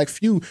those select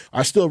few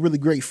are still really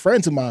great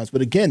friends of mine.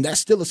 But again, that's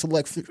still a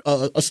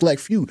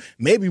select few,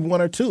 maybe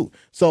one or two.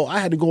 So I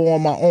had to go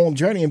on my own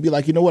journey and be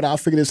like, you know what, I'll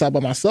figure this out by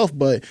myself.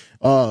 But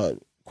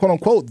quote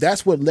unquote,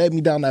 that's what led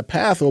me down that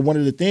path, or one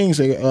of the things,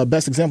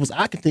 best examples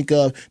I can think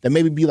of that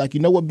maybe be like, you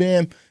know what,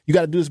 Ben, you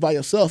got to do this by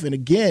yourself. And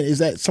again, is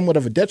that somewhat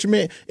of a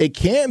detriment? It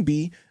can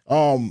be,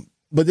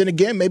 but then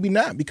again, maybe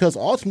not, because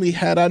ultimately,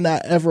 had I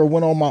not ever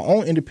went on my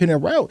own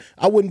independent route,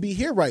 I wouldn't be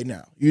here right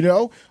now. You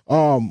know,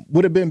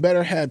 would have been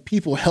better had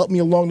people help me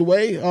along the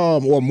way,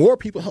 or more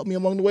people help me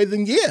along the way.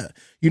 Then yeah,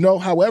 you know.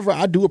 However,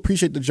 I do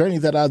appreciate the journey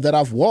that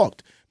I've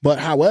walked. But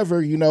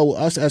however, you know,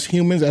 us as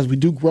humans, as we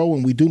do grow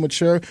and we do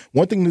mature,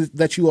 one thing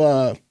that you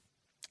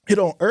hit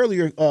on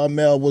earlier,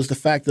 Mel, was the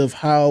fact of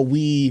how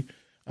we're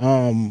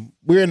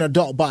in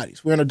adult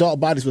bodies. We're in adult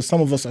bodies, but some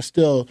of us are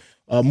still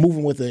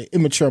moving with an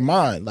immature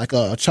mind, like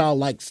a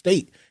childlike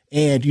state.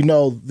 And, you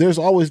know, there's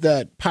always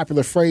that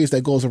popular phrase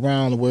that goes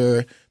around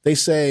where they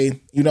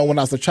say, you know, when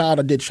I was a child,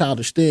 I did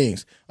childish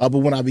things. But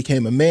when I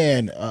became a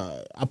man,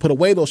 I put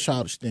away those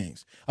childish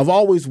things. I've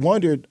always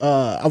wondered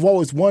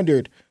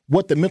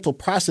what the mental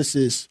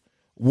processes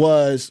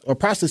was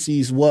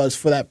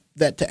for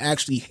that to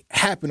actually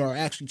happen or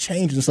actually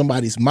change in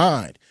somebody's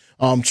mind.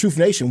 Truth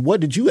Nation, what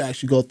did you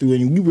actually go through?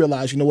 And you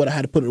realize, you know what, I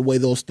had to put away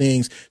those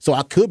things so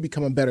I could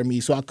become a better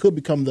me, so I could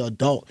become the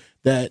adult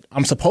that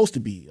I'm supposed to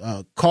be.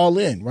 Call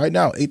in right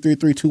now,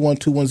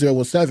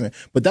 833-212-1017.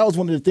 But that was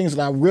one of the things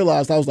that I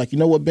realized. I was like, you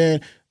know what,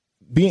 Ben,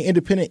 being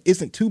independent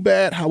isn't too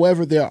bad.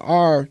 However, there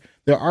are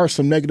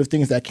some negative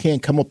things that can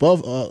come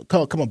about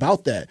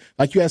that.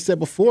 Like you had said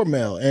before,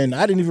 Mel, and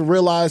I didn't even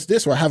realize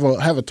this or have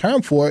a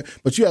term for it,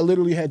 but you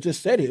had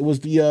just said it. It was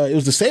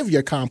the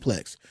savior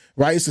complex,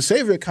 right? It's the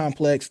savior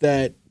complex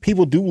that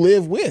people do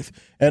live with.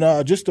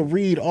 And just to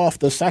read off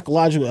the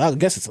psychological, I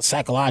guess it's a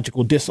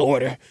psychological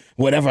disorder,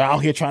 whatever, out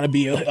here trying to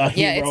be a hero.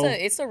 Yeah,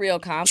 it's a real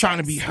complex. Trying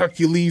to be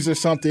Hercules or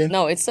something.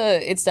 No, it's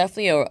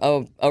definitely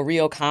a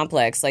real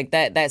complex. Like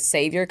that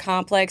savior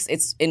complex,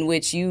 it's in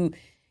which you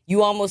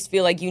almost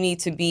feel like you need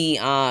to be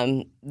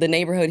the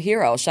neighborhood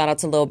hero. Shout out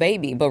to Lil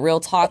Baby. But real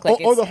talk,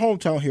 like or the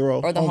hometown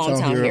hero. Or the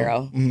hometown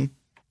hero. Mm-hmm.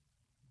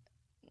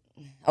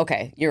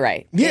 Okay, you're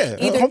right. Yeah,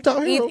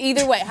 hometown hero.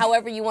 Either way,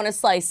 however you want to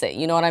slice it.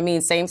 You know what I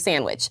mean? Same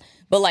sandwich.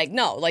 But like,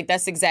 no, like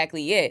that's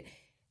exactly it.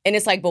 And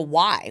it's like, but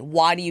why?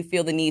 Why do you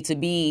feel the need to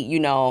be,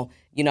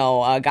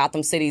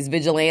 Gotham City's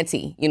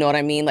vigilante? You know what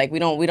I mean? Like we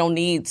don't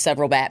need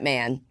several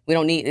Batman.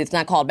 It's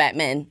not called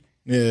Batman.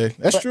 Yeah,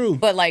 that's true.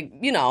 But like,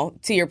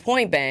 to your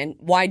point, Ben,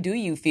 why do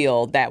you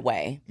feel that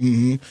way?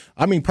 Mm-hmm.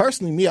 I mean,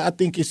 personally, I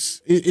think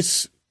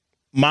it's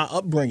my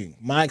upbringing,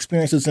 my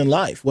experiences in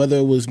life, whether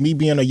it was me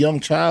being a young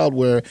child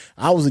where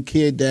I was a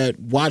kid that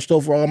watched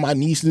over all my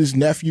nieces,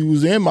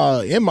 nephews, and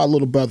my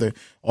little brother,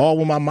 all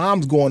when my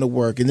mom's going to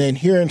work. And then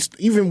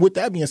even with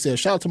that being said,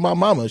 shout out to my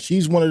mama.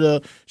 She's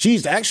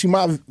actually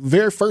my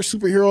very first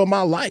superhero in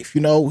my life.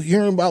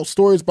 Hearing about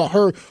stories about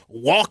her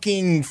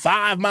walking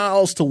 5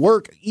 miles to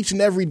work each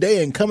and every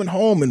day and coming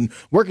home and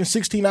working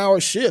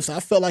 16-hour shifts. I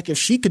felt like if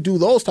she could do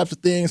those types of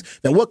things,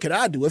 then what could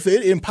I do? If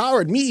it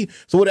empowered me,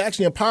 so it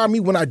actually empowered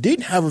me when I didn't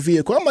didn't have a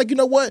vehicle. I'm like, you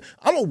know what?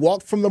 I'm going to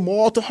walk from the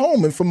mall to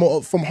home and from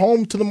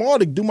home to the mall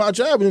to do my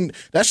job. And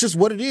that's just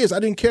what it is. I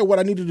didn't care what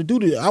I needed to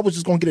do. I was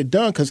just going to get it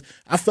done because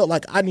I felt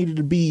like I needed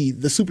to be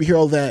the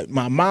superhero that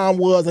my mom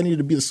was. I needed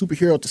to be the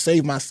superhero to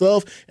save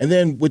myself. And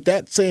then with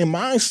that same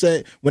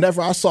mindset,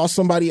 whenever I saw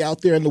somebody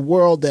out there in the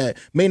world that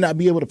may not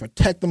be able to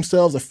protect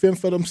themselves or fend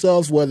for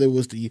themselves, whether it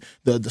was the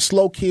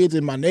slow kids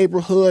in my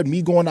neighborhood,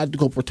 me going out to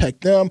go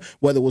protect them,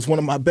 whether it was one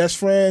of my best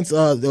friends,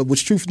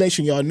 which Truth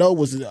Nation, y'all know,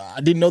 was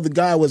I didn't know the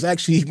guy was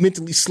actually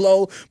mentally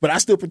slow, but I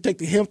still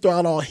protected him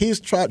throughout all his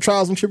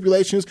trials and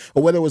tribulations,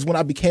 or whether it was when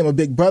I became a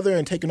big brother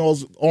and taking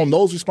on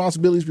those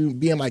responsibilities,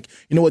 being like,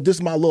 you know what, this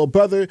is my little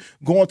brother,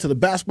 going to the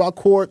basketball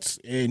courts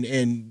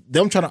and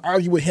them trying to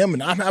argue with him,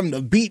 and I'm having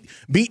to beat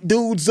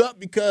dudes up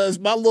because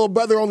my little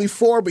brother only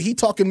 4, but he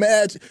talking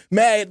mad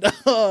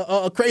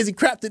crazy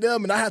crap to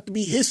them, and I have to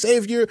be his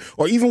savior.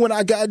 Or even when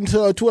I got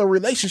into a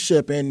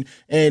relationship and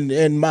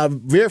my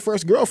very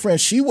first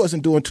girlfriend, she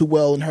wasn't doing too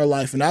well in her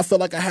life, and I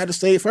felt like I had to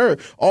save her.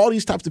 All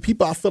these types of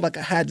people I feel like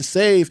I had to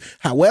save.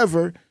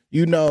 However,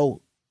 you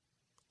know,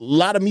 a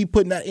lot of me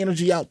putting that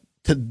energy out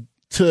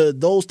to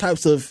those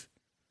types of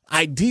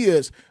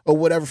ideas or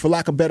whatever, for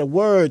lack of better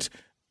words,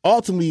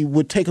 ultimately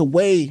would take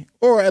away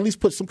or at least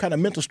put some kind of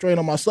mental strain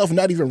on myself, and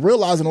not even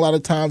realizing a lot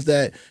of times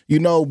that, you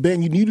know,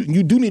 Ben,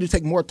 you do need to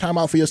take more time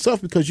out for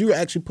yourself because you're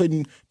actually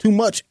putting too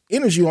much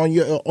energy on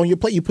your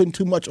plate. You're putting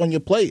too much on your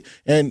plate.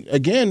 And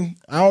again,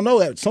 I don't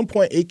know, at some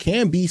point it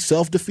can be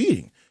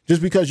self-defeating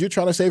just because you're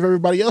trying to save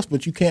everybody else,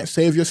 but you can't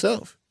save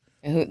yourself.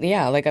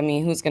 Yeah, like, I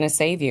mean, who's going to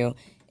save you?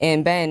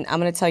 And Ben, I'm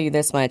going to tell you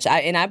this much.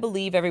 I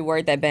believe every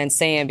word that Ben's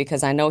saying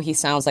because I know he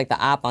sounds like the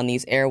op on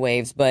these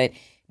airwaves, but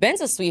Ben's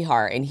a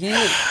sweetheart, and he's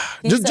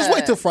just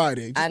wait till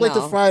Friday. Wait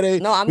till Friday.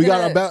 No, we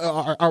got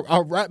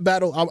our rap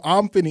battle.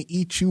 I'm finna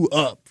eat you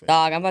up,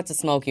 dog. I'm about to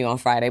smoke you on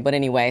Friday. But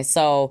anyway,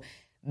 so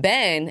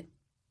Ben,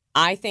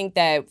 I think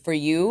that for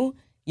you,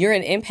 you're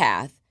an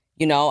empath.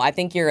 You know, I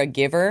think you're a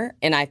giver,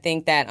 and I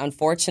think that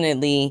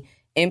unfortunately,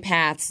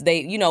 empaths,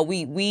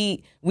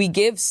 we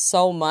give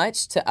so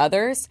much to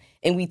others,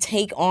 and we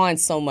take on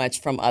so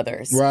much from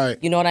others. Right.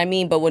 You know what I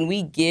mean? But when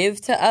we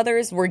give to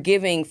others, we're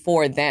giving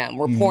for them.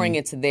 We're pouring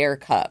into their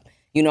cup.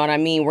 You know what I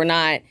mean?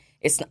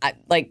 It's not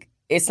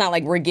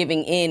like we're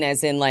giving in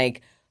as in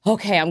like,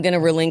 okay, I'm going to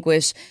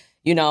relinquish,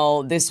 you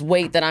know, this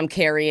weight that I'm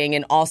carrying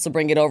and also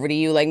bring it over to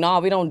you. Like,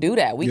 no, we don't do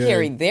that. We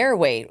carry their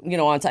weight, you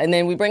know, on top, and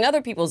then we bring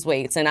other people's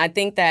weights. And I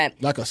think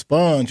that like a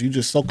sponge, you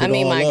just soak it all up. I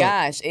mean, my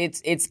gosh,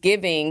 it's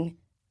giving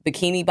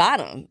bikini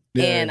bottom.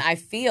 Yeah. And I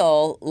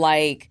feel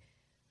like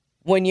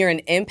when you're an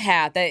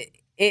empath, that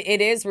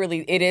it is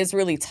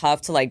really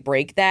tough to like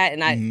break that,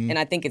 and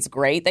I think it's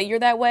great that you're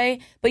that way.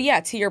 But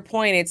yeah, to your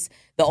point, it's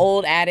the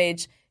old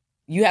adage: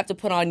 you have to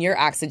put on your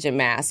oxygen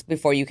mask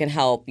before you can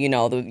help, you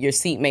know, your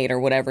seatmate or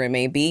whatever it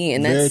may be.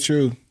 And that's very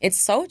true. It's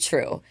so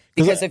true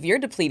because if you're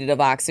depleted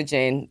of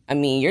oxygen, I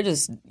mean,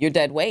 you're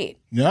dead weight.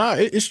 Yeah,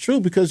 it's true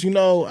because, you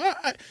know,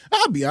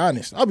 I'll be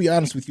honest. I'll be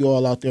honest with you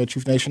all out there,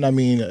 Truth Nation. I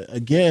mean,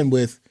 again,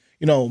 with,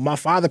 you know, my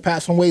father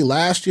passed away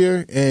last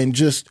year, and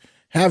just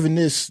having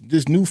this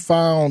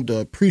newfound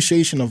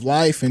appreciation of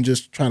life and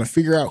just trying to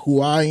figure out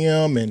who I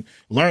am and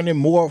learning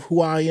more of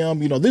who I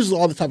am. You know, this is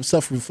all the type of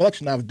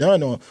self-reflection I've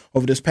done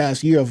over this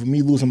past year of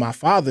me losing my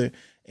father.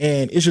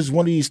 And it's just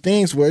one of these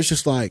things where it's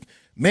just like,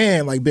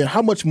 man, like, Ben,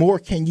 how much more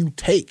can you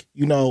take?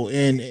 You know,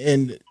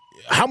 and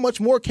how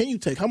much more can you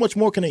take? How much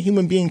more can a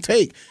human being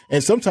take?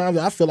 And sometimes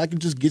I feel like it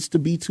just gets to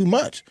be too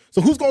much. So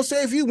who's going to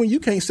save you when you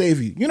can't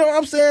save you? You know what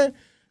I'm saying?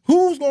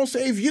 Who's going to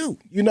save you?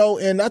 You know,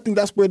 and I think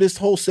that's where this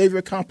whole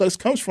savior complex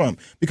comes from,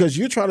 because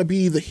you're trying to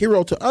be the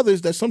hero to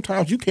others that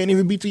sometimes you can't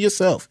even be to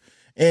yourself.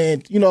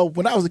 And, you know,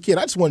 when I was a kid,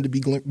 I just wanted to be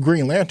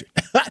Green Lantern.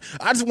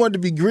 I just wanted to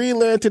be Green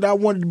Lantern. I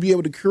wanted to be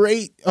able to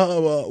create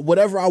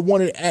whatever I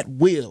wanted at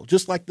will,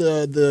 just like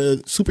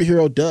the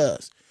superhero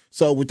does.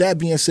 So with that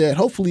being said,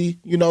 hopefully,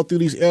 you know, through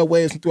these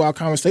airwaves and through our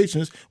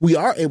conversations, we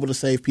are able to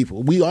save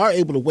people. We are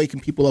able to waken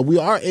people up. We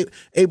are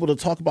able to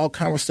talk about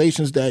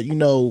conversations that, you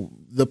know,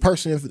 the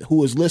person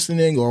who is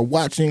listening or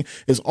watching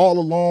is all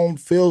alone,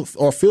 feels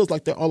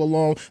like they're all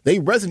alone. They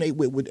resonate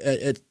with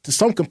to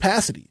some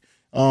capacity.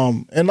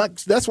 And like,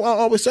 that's why I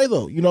always say,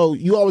 though, you know,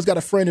 you always got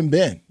a friend in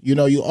Ben. You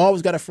know, you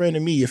always got a friend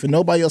in me. If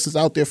nobody else is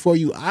out there for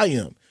you, I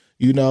am,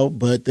 you know.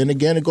 But then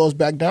again, it goes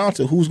back down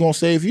to who's going to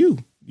save you,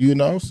 you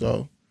know,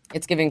 so.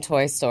 It's giving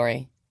Toy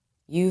Story.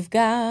 You've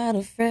got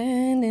a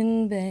friend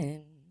in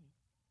Ben.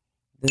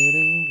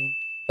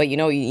 But you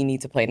know you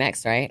need to play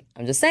next, right?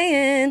 I'm just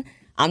saying.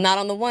 I'm not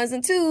on the ones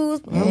and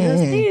twos. But I'm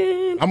just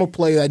saying. I'm going to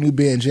play that new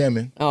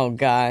Benjamin. Oh,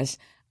 gosh.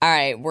 All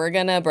right, we're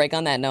going to break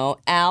on that note.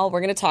 Al,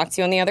 we're going to talk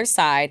to you on the other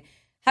side.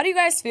 How do you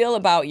guys feel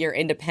about your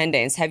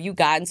independence? Have you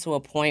gotten to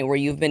a point where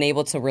you've been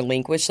able to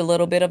relinquish a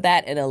little bit of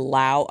that and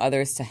allow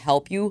others to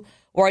help you?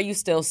 Or are you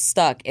still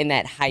stuck in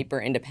that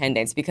hyper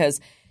independence? Because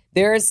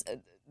there's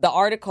the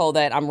article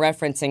that I'm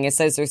referencing, it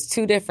says there's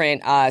two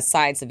different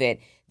sides of it.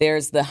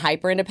 There's the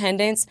hyper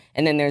independence,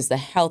 and then there's the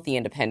healthy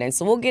independence.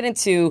 So we'll get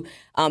into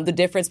the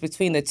difference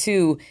between the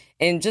two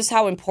and just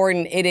how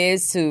important it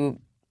is to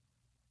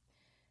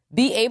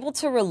be able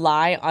to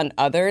rely on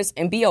others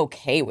and be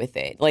okay with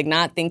it. Like,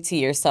 not think to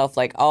yourself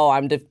like, oh,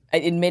 I'm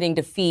admitting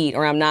defeat,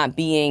 or I'm not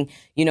being,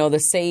 the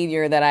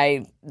savior that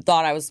I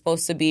thought I was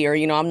supposed to be, or,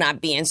 I'm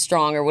not being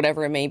strong, or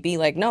whatever it may be.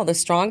 Like, no, the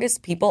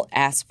strongest people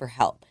ask for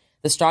help.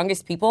 The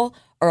strongest people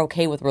are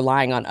okay with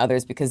relying on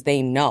others because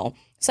they know.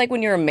 It's like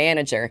when you're a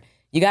manager,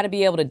 you got to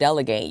be able to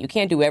delegate. You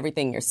can't do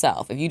everything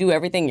yourself. If you do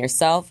everything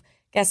yourself,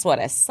 guess what?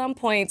 At some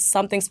point,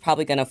 something's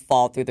probably going to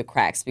fall through the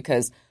cracks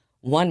because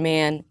one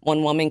man,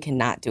 one woman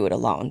cannot do it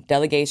alone.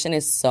 Delegation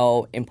is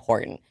so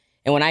important.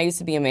 And when I used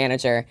to be a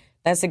manager,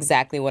 that's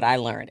exactly what I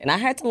learned. And I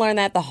had to learn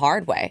that the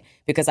hard way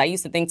because I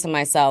used to think to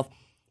myself,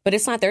 but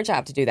it's not their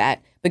job to do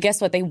that. But guess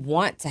what? They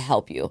want to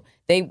help you.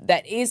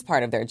 That is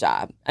part of their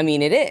job. I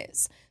mean, it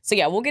is. So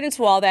yeah, we'll get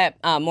into all that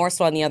more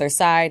so on the other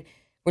side.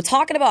 We're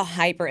talking about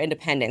hyper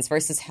independence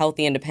versus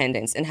healthy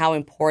independence and how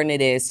important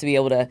it is to be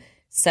able to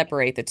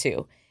separate the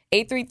two.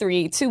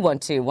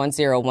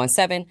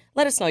 833-212-1017.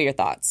 Let us know your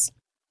thoughts.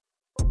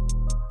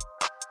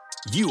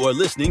 You are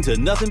listening to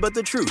Nothing But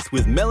the Truth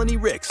with Melanie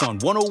Ricks on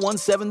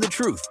 1017 The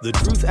Truth, The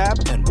Truth app,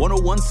 and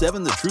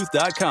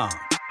 1017thetruth.com.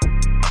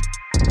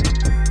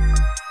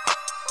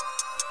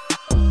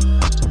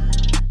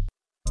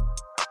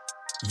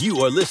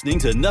 You are listening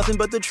to Nothing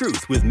But the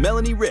Truth with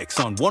Melanie Ricks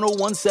on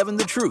 1017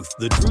 The Truth,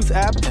 The Truth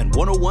app, and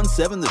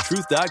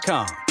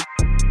 1017thetruth.com.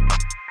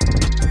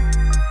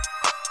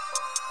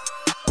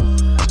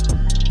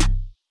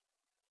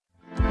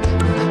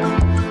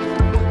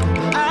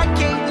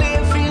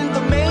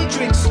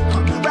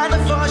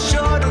 Rather fall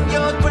short of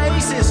your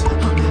graces.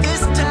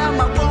 This time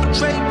I won't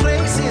trade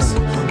places.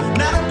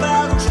 Not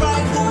about who's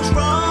right, who's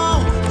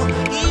wrong.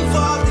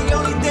 Evolve the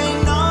only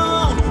thing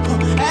known.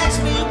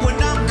 Ask me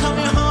when I'm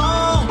coming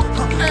home.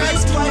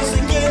 Blink twice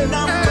again,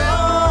 I'm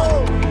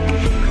gone.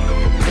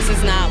 This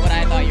is not what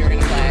I thought you were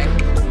going to play.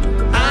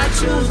 I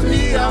choose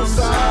me, I'm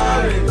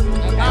sorry.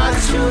 Okay. I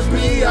choose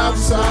me, I'm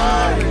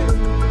sorry.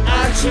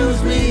 I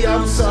choose me,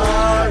 I'm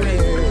sorry.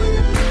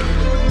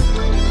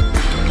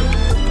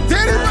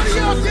 Anybody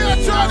else there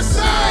trying to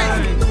say?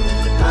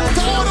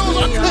 To all those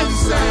I couldn't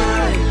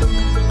say.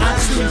 I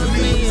choose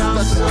me,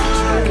 I'm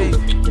sorry.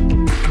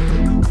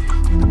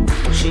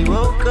 She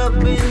woke up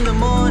in the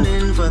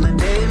morning for the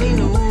daily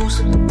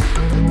news.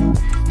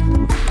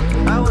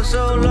 I was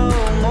so low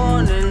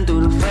mourning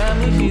through the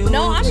family feud.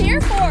 No, I'm here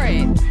for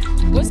it.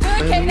 What's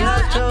good,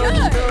 K-Dot?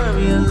 I'm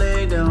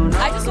good.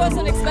 I just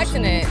wasn't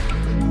expecting it.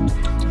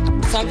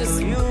 So I'm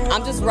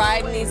just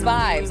riding these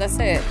vibes. That's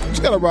it. You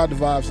just gotta ride the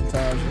vibe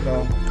sometimes,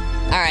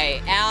 All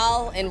right,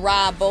 Al and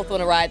Rob both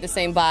want to ride the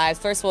same vibes.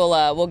 First,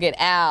 we'll get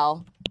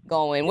Al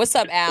going. What's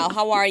up, Al?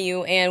 How are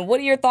you? And what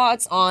are your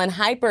thoughts on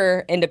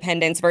hyper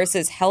independence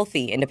versus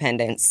healthy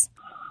independence?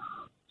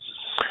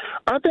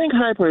 I think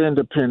hyper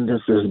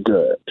independence is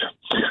good.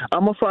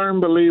 I'm a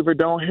firm believer.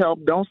 Don't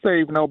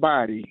save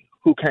nobody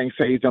who can't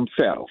save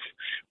themselves,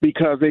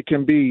 because it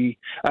can be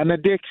an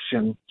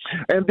addiction.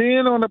 And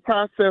then on the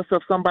process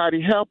of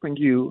somebody helping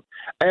you,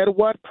 at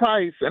what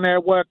price and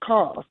at what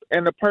cost?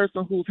 And the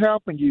person who's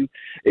helping you,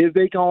 is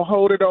they going to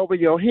hold it over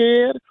your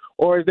head,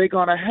 or is they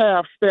going to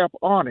half step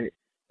on it?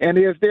 And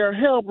is their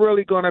help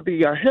really going to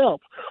be a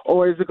help,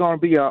 or is it going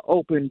to be an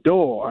open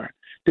door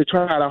to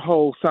try to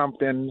hold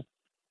something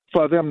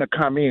for them to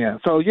come in?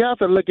 So you have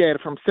to look at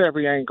it from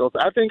several angles.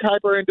 I think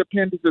hyper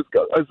independence is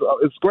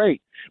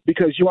great,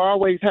 because you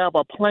always have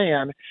a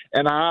plan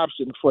and an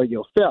option for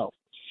yourself.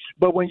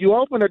 But when you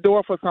open the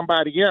door for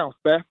somebody else,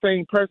 that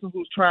same person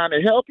who's trying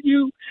to help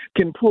you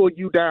can pull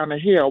you down the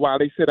hill while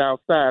they sit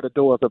outside the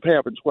doors of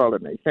heaven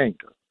twirling their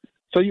fingers.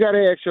 So you got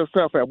to ask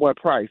yourself at what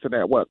price and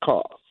at what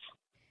cost.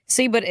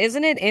 See, but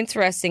isn't it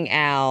interesting,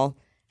 Al,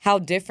 how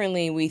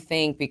differently we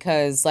think?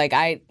 Because, like,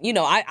 I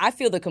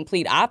feel the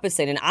complete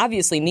opposite. And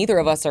obviously, neither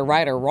of us are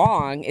right or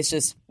wrong. It's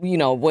just,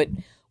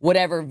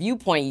 whatever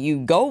viewpoint you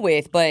go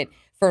with. But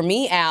for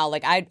me, Al,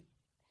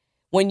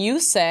 when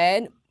you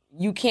said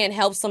you can't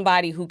help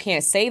somebody who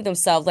can't save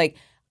themselves, like,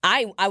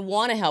 I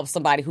want to help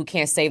somebody who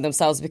can't save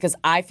themselves because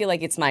I feel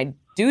like it's my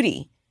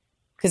duty,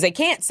 because they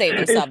can't save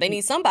themselves. They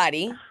need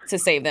somebody to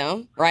save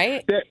them,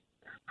 right?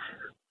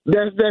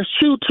 That's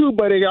true too,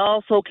 but it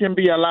also can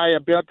be a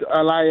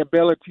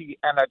liability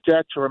and a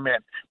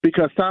detriment,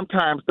 because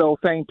sometimes those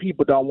same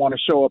people don't want to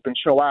show up and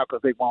show out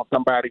because they want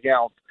somebody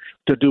else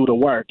to do the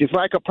work. It's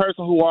like a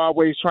person who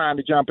always trying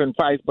to jump in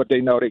fights, but they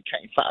know they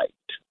can't fight.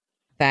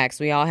 Facts.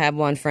 We all have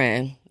one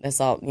friend. That's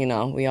all. We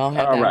all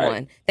have all that right.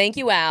 one. Thank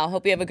you, Al.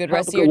 Hope you have a good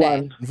rest of your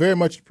day. Very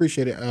much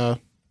appreciate it.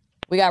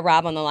 We got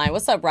Rob on the line.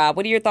 What's up, Rob?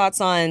 What are your thoughts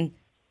on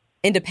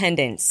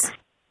independence?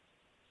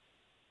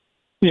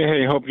 Yeah,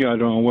 hey, hope y'all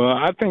doing well.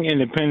 I think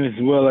independence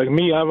is well. Like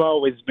me, I've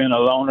always been a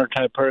loner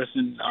type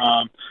person.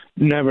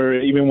 Never,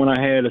 even when I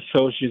had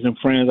associates and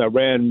friends, I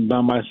ran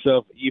by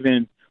myself.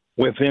 Even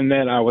within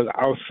that, I was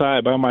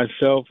outside by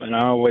myself, and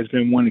I always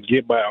been one to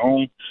get my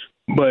own.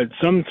 But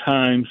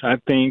sometimes I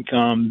think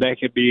that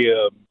could be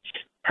a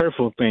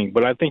hurtful thing.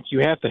 But I think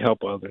you have to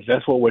help others.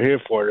 That's what we're here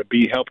for, to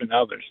be helping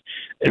others.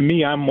 And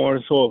me, I'm more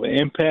so of an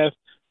empath.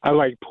 I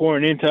like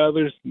pouring into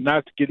others,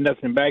 not to get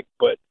nothing back,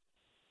 but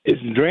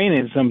it's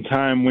draining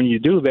sometimes when you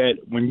do that,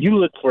 when you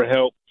look for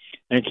help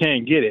and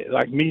can't get it.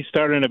 Like me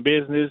starting a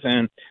business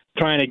and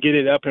trying to get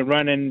it up and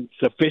running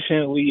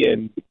sufficiently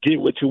and get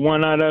what you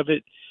want out of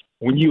it.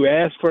 When you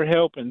ask for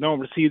help and don't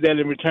receive that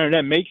in return,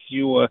 that makes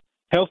you a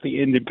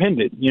healthy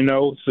independent,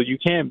 so you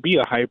can't be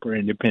a hyper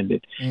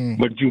independent.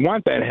 But you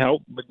want that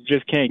help, but you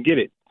just can't get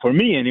it. For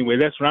me, anyway,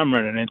 that's what I'm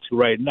running into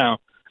right now.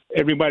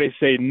 Everybody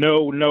say,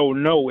 no, no,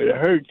 no, it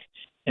hurts.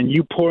 And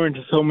you pour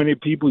into so many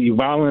people. You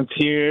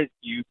volunteered,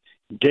 you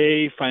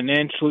gave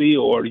financially,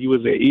 or you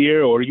was an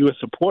ear, or you were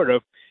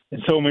supportive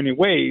in so many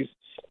ways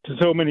to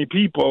so many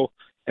people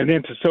and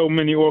then to so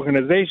many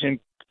organizations.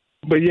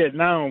 But yet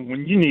now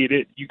when you need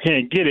it, you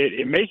can't get it.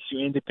 It makes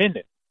you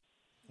independent.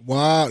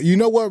 Wow. You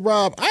know what,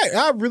 Rob?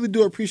 I really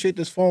do appreciate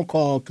this phone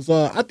call because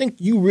I think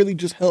you really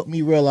just helped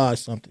me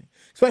realize something,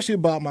 especially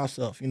about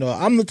myself.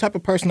 I'm the type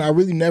of person I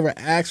really never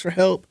ask for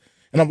help,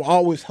 and I'm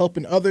always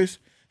helping others.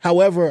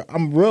 However,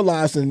 I'm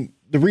realizing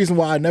the reason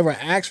why I never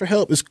ask for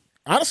help is,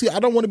 honestly, I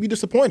don't want to be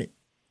disappointed.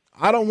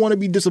 I don't want to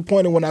be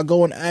disappointed when I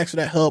go and ask for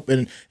that help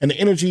and the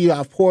energy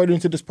I've poured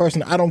into this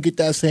person, I don't get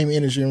that same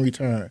energy in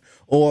return.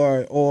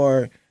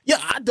 Or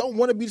I don't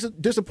want to be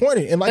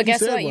disappointed. And like but guess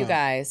you said, what, you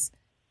guys?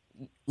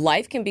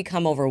 Life can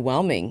become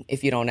overwhelming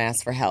if you don't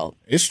ask for help.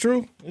 It's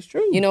true. It's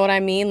true. You know what I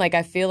mean? Like,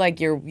 I feel like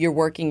you're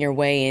working your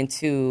way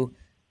into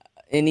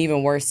an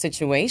even worse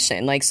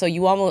situation. Like, so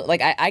you almost,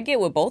 like, I get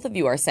what both of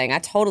you are saying. I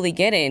totally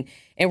get it.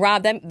 And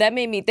Rob, that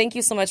made me, thank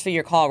you so much for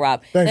your call,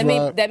 Rob. Thanks,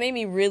 Rob. That made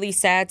me really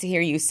sad to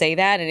hear you say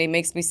that. And it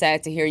makes me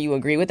sad to hear you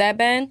agree with that,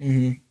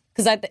 Ben.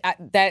 Because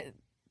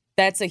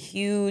that's a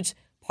huge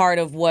part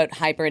of what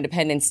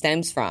hyper-independence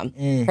stems from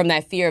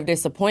that fear of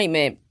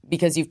disappointment,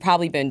 because you've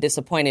probably been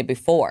disappointed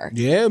before.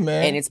 Yeah,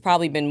 man. And it's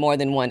probably been more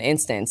than one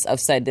instance of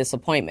said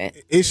disappointment.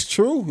 It's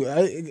true.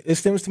 It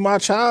stems to my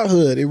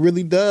childhood. It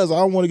really does. I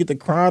don't want to get the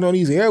crying on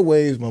these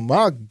airwaves, but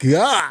my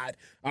God,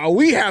 are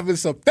we having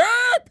some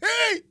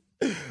therapy?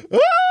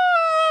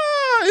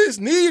 It's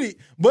needed.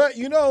 But,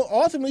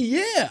 ultimately,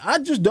 yeah, I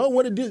just don't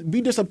want to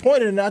be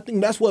disappointed. And I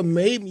think that's what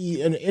made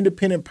me an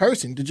independent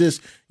person, to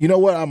just,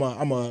 what, I'm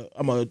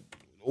a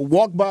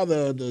walk by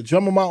the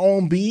drum of my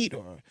own beat,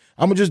 or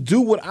I'm going to just do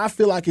what I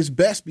feel like is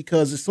best,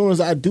 because as soon as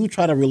I do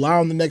try to rely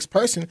on the next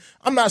person,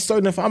 I'm not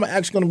certain if I'm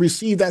actually going to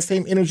receive that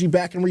same energy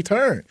back in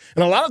return.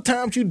 And a lot of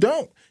times you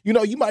don't.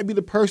 You might be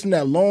the person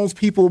that loans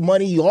people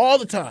money all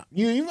the time.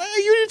 You need $20.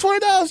 You need $20.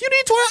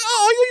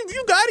 Oh,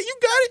 you got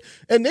it.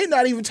 And they're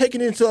not even taking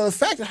into the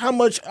fact of how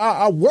much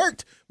I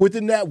worked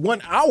within that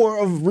 1 hour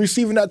of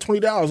receiving that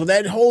 $20, or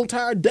that whole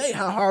entire day,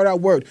 how hard I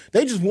worked.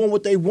 They just want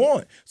what they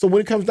want. So when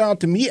it comes down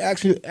to me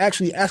actually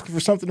asking for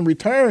something in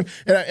return,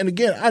 and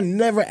again, I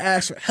never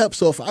ask for help.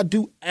 So if I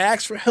do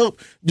ask for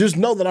help, just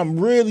know that I'm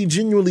really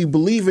genuinely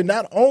believing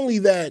not only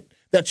that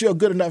you're a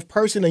good enough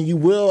person and you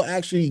will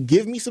actually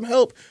give me some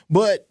help,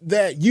 but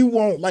that you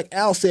won't, like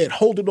Al said,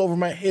 hold it over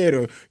my head,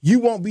 or you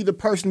won't be the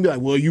person to be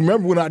like, well, you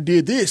remember when I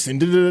did this and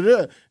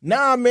da-da-da-da.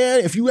 Nah, man,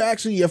 if I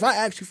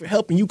ask you for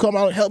help and you come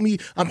out and help me,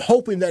 I'm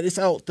hoping that it's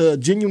out the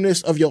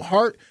genuineness of your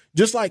heart,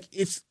 just like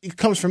it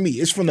comes from me.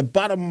 It's from the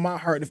bottom of my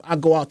heart if I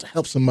go out to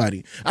help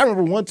somebody. I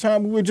remember one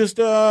time we were just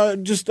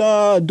doing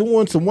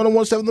some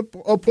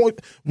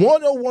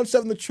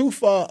 1017 The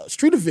Truth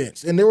street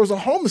events, and there was a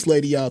homeless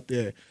lady out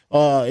there.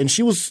 And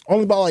she was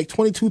only about like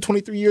 22,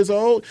 23 years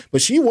old,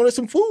 but she wanted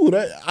some food.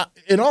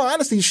 In all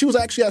honesty, she was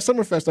actually at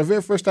Summerfest, our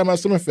very first time at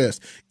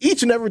Summerfest.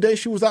 Each and every day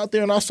she was out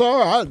there and I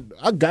saw her,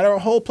 I got her a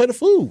whole plate of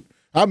food.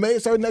 I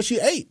made certain that she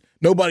ate.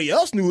 Nobody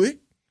else knew it.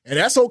 And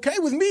that's okay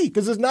with me,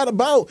 because it's not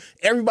about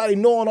everybody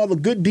knowing all the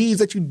good deeds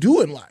that you do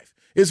in life.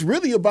 It's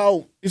really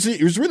about, it's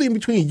really in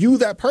between you,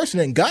 that person,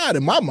 and God,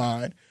 in my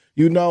mind.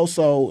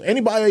 So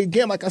anybody,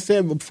 again, like I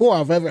said before,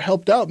 I've ever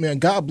helped out, man,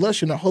 God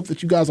bless you. And I hope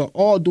that you guys are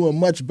all doing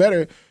much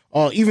better,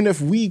 even if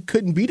we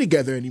couldn't be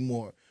together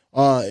anymore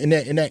in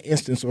that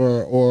instance,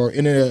 or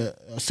in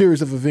a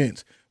series of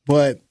events.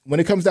 But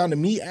when it comes down to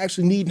me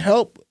actually needing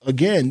help,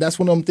 again, that's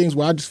one of them things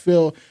where I just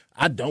feel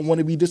I don't want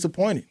to be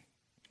disappointed.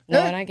 No,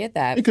 and I get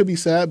that. It could be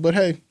sad, but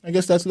hey, I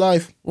guess that's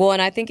life. Well,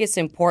 and I think it's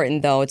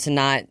important, though, to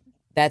not,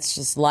 that's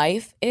just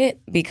life,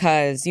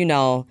 because,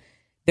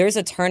 there's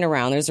a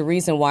turnaround. There's a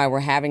reason why we're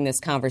having this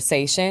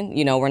conversation.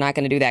 We're not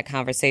going to do that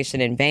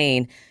conversation in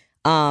vain.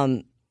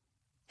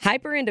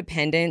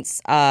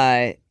 Hyper-independence,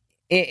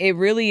 it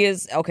really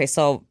is. Okay,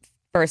 so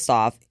first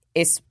off,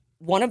 it's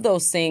one of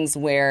those things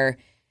where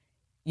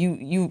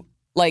you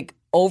like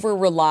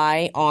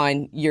over-rely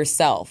on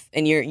yourself,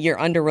 and you're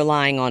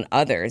under-relying on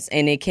others,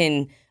 and it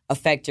can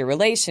affect your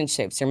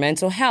relationships, your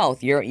mental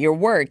health, your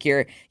work,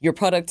 your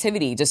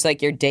productivity, just like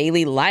your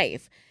daily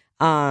life.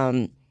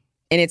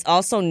 And it's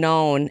also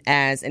known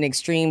as an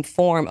extreme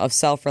form of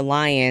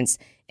self-reliance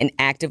and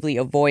actively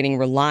avoiding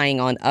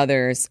relying on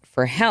others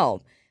for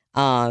help.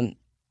 And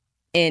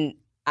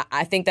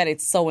I think that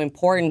it's so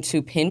important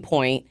to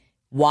pinpoint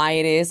why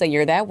it is that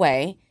you're that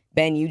way.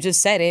 Ben, you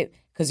just said it,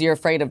 because you're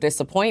afraid of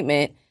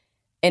disappointment.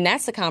 And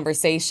that's a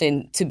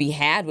conversation to be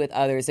had with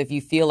others if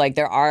you feel like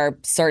there are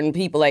certain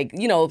people, like,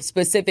 you know,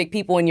 specific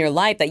people in your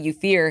life that you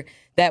fear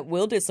that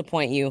will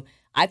disappoint you.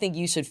 I think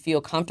you should feel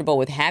comfortable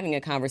with having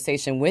a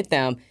conversation with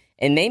them,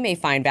 and they may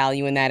find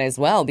value in that as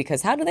well,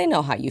 because how do they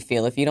know how you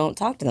feel if you don't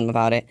talk to them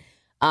about it?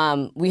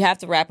 We have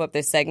to wrap up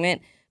this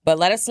segment, but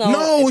let us know.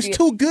 No, it's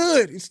too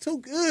good. It's too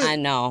good. I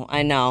know.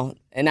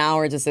 An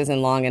hour just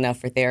isn't long enough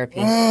for therapy.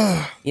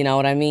 You know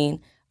what I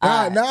mean?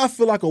 Now I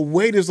feel like a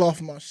weight is off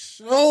my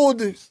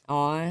shoulders.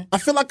 I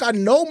feel like I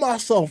know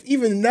myself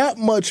even that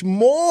much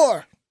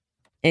more.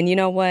 And you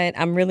know what?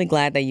 I'm really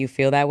glad that you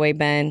feel that way,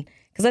 Ben,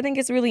 because I think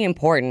it's really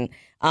important.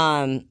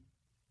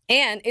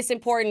 And it's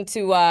important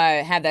to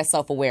have that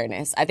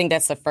self-awareness. I think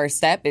that's the first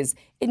step, is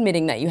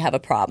admitting that you have a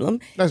problem.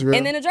 That's real.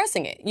 And then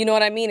addressing it. You know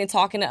what I mean? And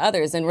talking to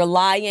others and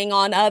relying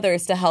on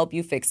others to help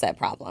you fix that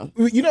problem.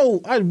 You know,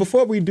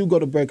 before we do go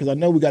to break, because I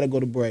know we got to go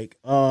to break,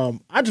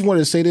 I just wanted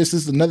to say this.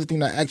 This is another thing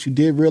that I actually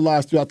did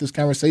realize throughout this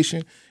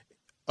conversation.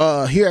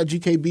 Here at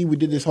GKB, we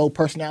did this whole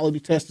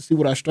personality test to see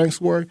what our strengths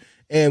were.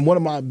 And one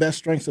of my best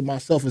strengths of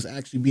myself is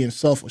actually being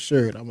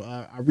self-assured.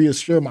 I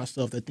reassure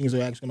myself that things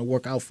are actually going to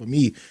work out for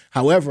me.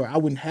 However, I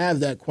wouldn't have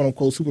that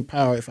quote-unquote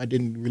superpower if I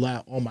didn't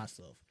rely on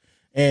myself.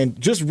 And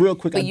just real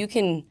quick. But you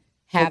can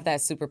have that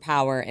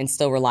superpower and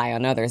still rely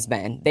on others,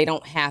 Ben. They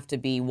don't have to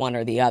be one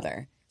or the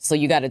other. So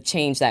you got to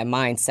change that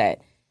mindset.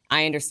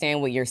 I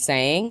understand what you're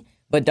saying,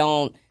 but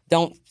don't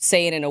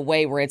say it in a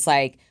way where it's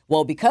like,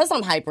 well, because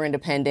I'm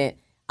hyper-independent,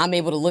 I'm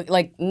able to look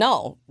like,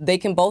 no, they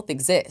can both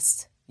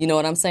exist. You know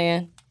what I'm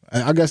saying?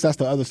 I guess that's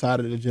the other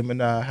side of the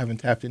Gemini. I haven't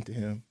tapped into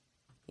him.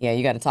 Yeah,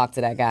 you got to talk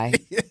to that guy.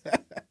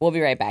 We'll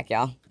be right back,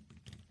 y'all.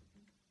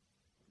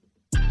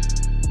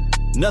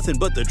 Nothing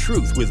But the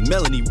Truth with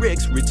Melanie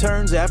Ricks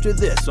returns after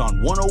this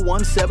on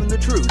 1017 The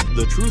Truth,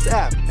 The Truth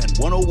app, and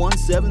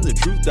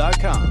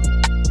 1017thetruth.com.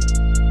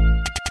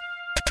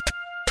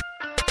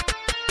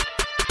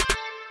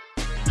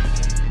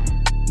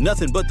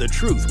 Nothing But the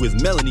Truth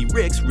with Melanie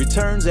Ricks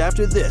returns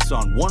after this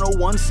on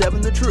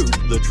 1017 The Truth,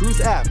 The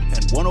Truth app,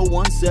 and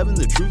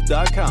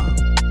 1017thetruth.com.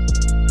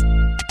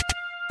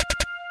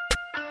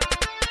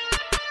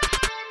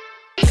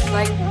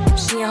 Like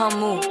she in her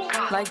mood,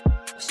 like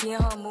she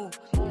in her mood,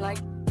 like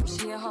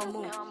she in her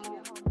mood,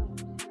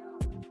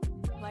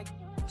 like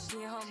she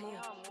in her mood,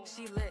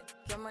 she lit,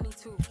 get money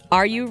too.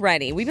 Are you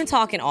ready? We've been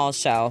talking all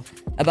show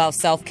about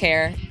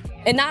self-care,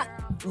 and not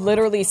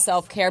literally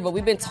self-care, but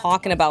we've been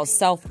talking about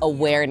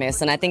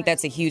self-awareness, and I think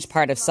that's a huge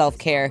part of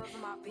self-care.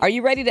 Are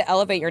you ready to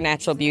elevate your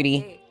natural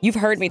beauty? You've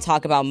heard me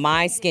talk about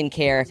my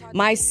skincare,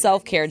 my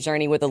self-care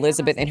journey with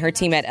Elizabeth and her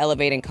team at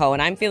Elevate & Co.,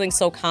 and I'm feeling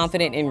so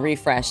confident and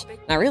refreshed.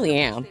 And I really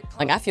am.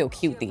 Like, I feel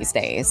cute these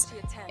days.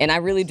 And I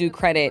really do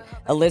credit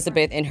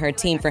Elizabeth and her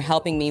team for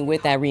helping me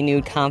with that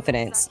renewed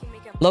confidence.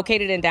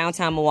 Located in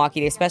downtown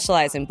Milwaukee, they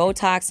specialize in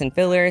Botox and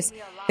fillers,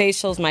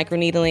 facials,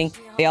 microneedling.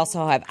 They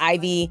also have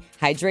IV,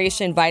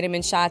 hydration,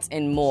 vitamin shots,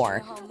 and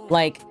more.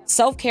 Like,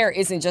 self-care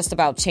isn't just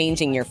about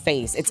changing your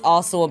face. It's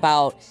also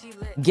about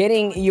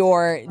getting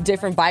your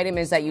different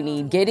vitamins that you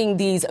need, getting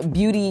these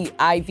beauty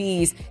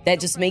IVs that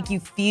just make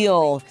you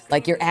feel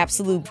like your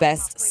absolute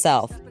best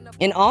self.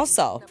 And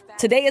also,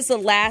 today is the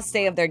last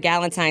day of their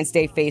Galentine's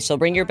Day facial.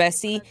 Bring your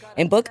bestie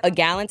and book a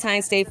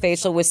Galentine's Day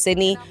facial with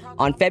Sydney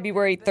on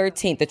February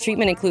 13th. The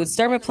treatment includes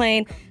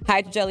dermaplane,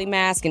 hydrogel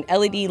mask, and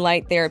LED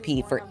light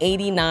therapy for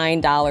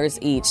 $89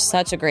 each.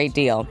 Such a great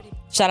deal.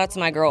 Shout out to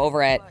my girl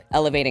over at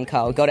Elevate &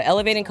 Co. Go to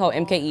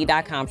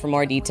elevateandcomke.com for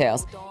more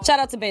details. Shout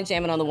out to Ben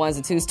Jamin on the ones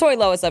and twos. Toy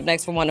Low is up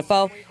next for 1 to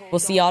 4. We'll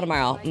see y'all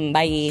tomorrow.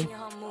 Bye.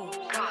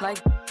 Like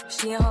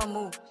she in her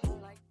mood.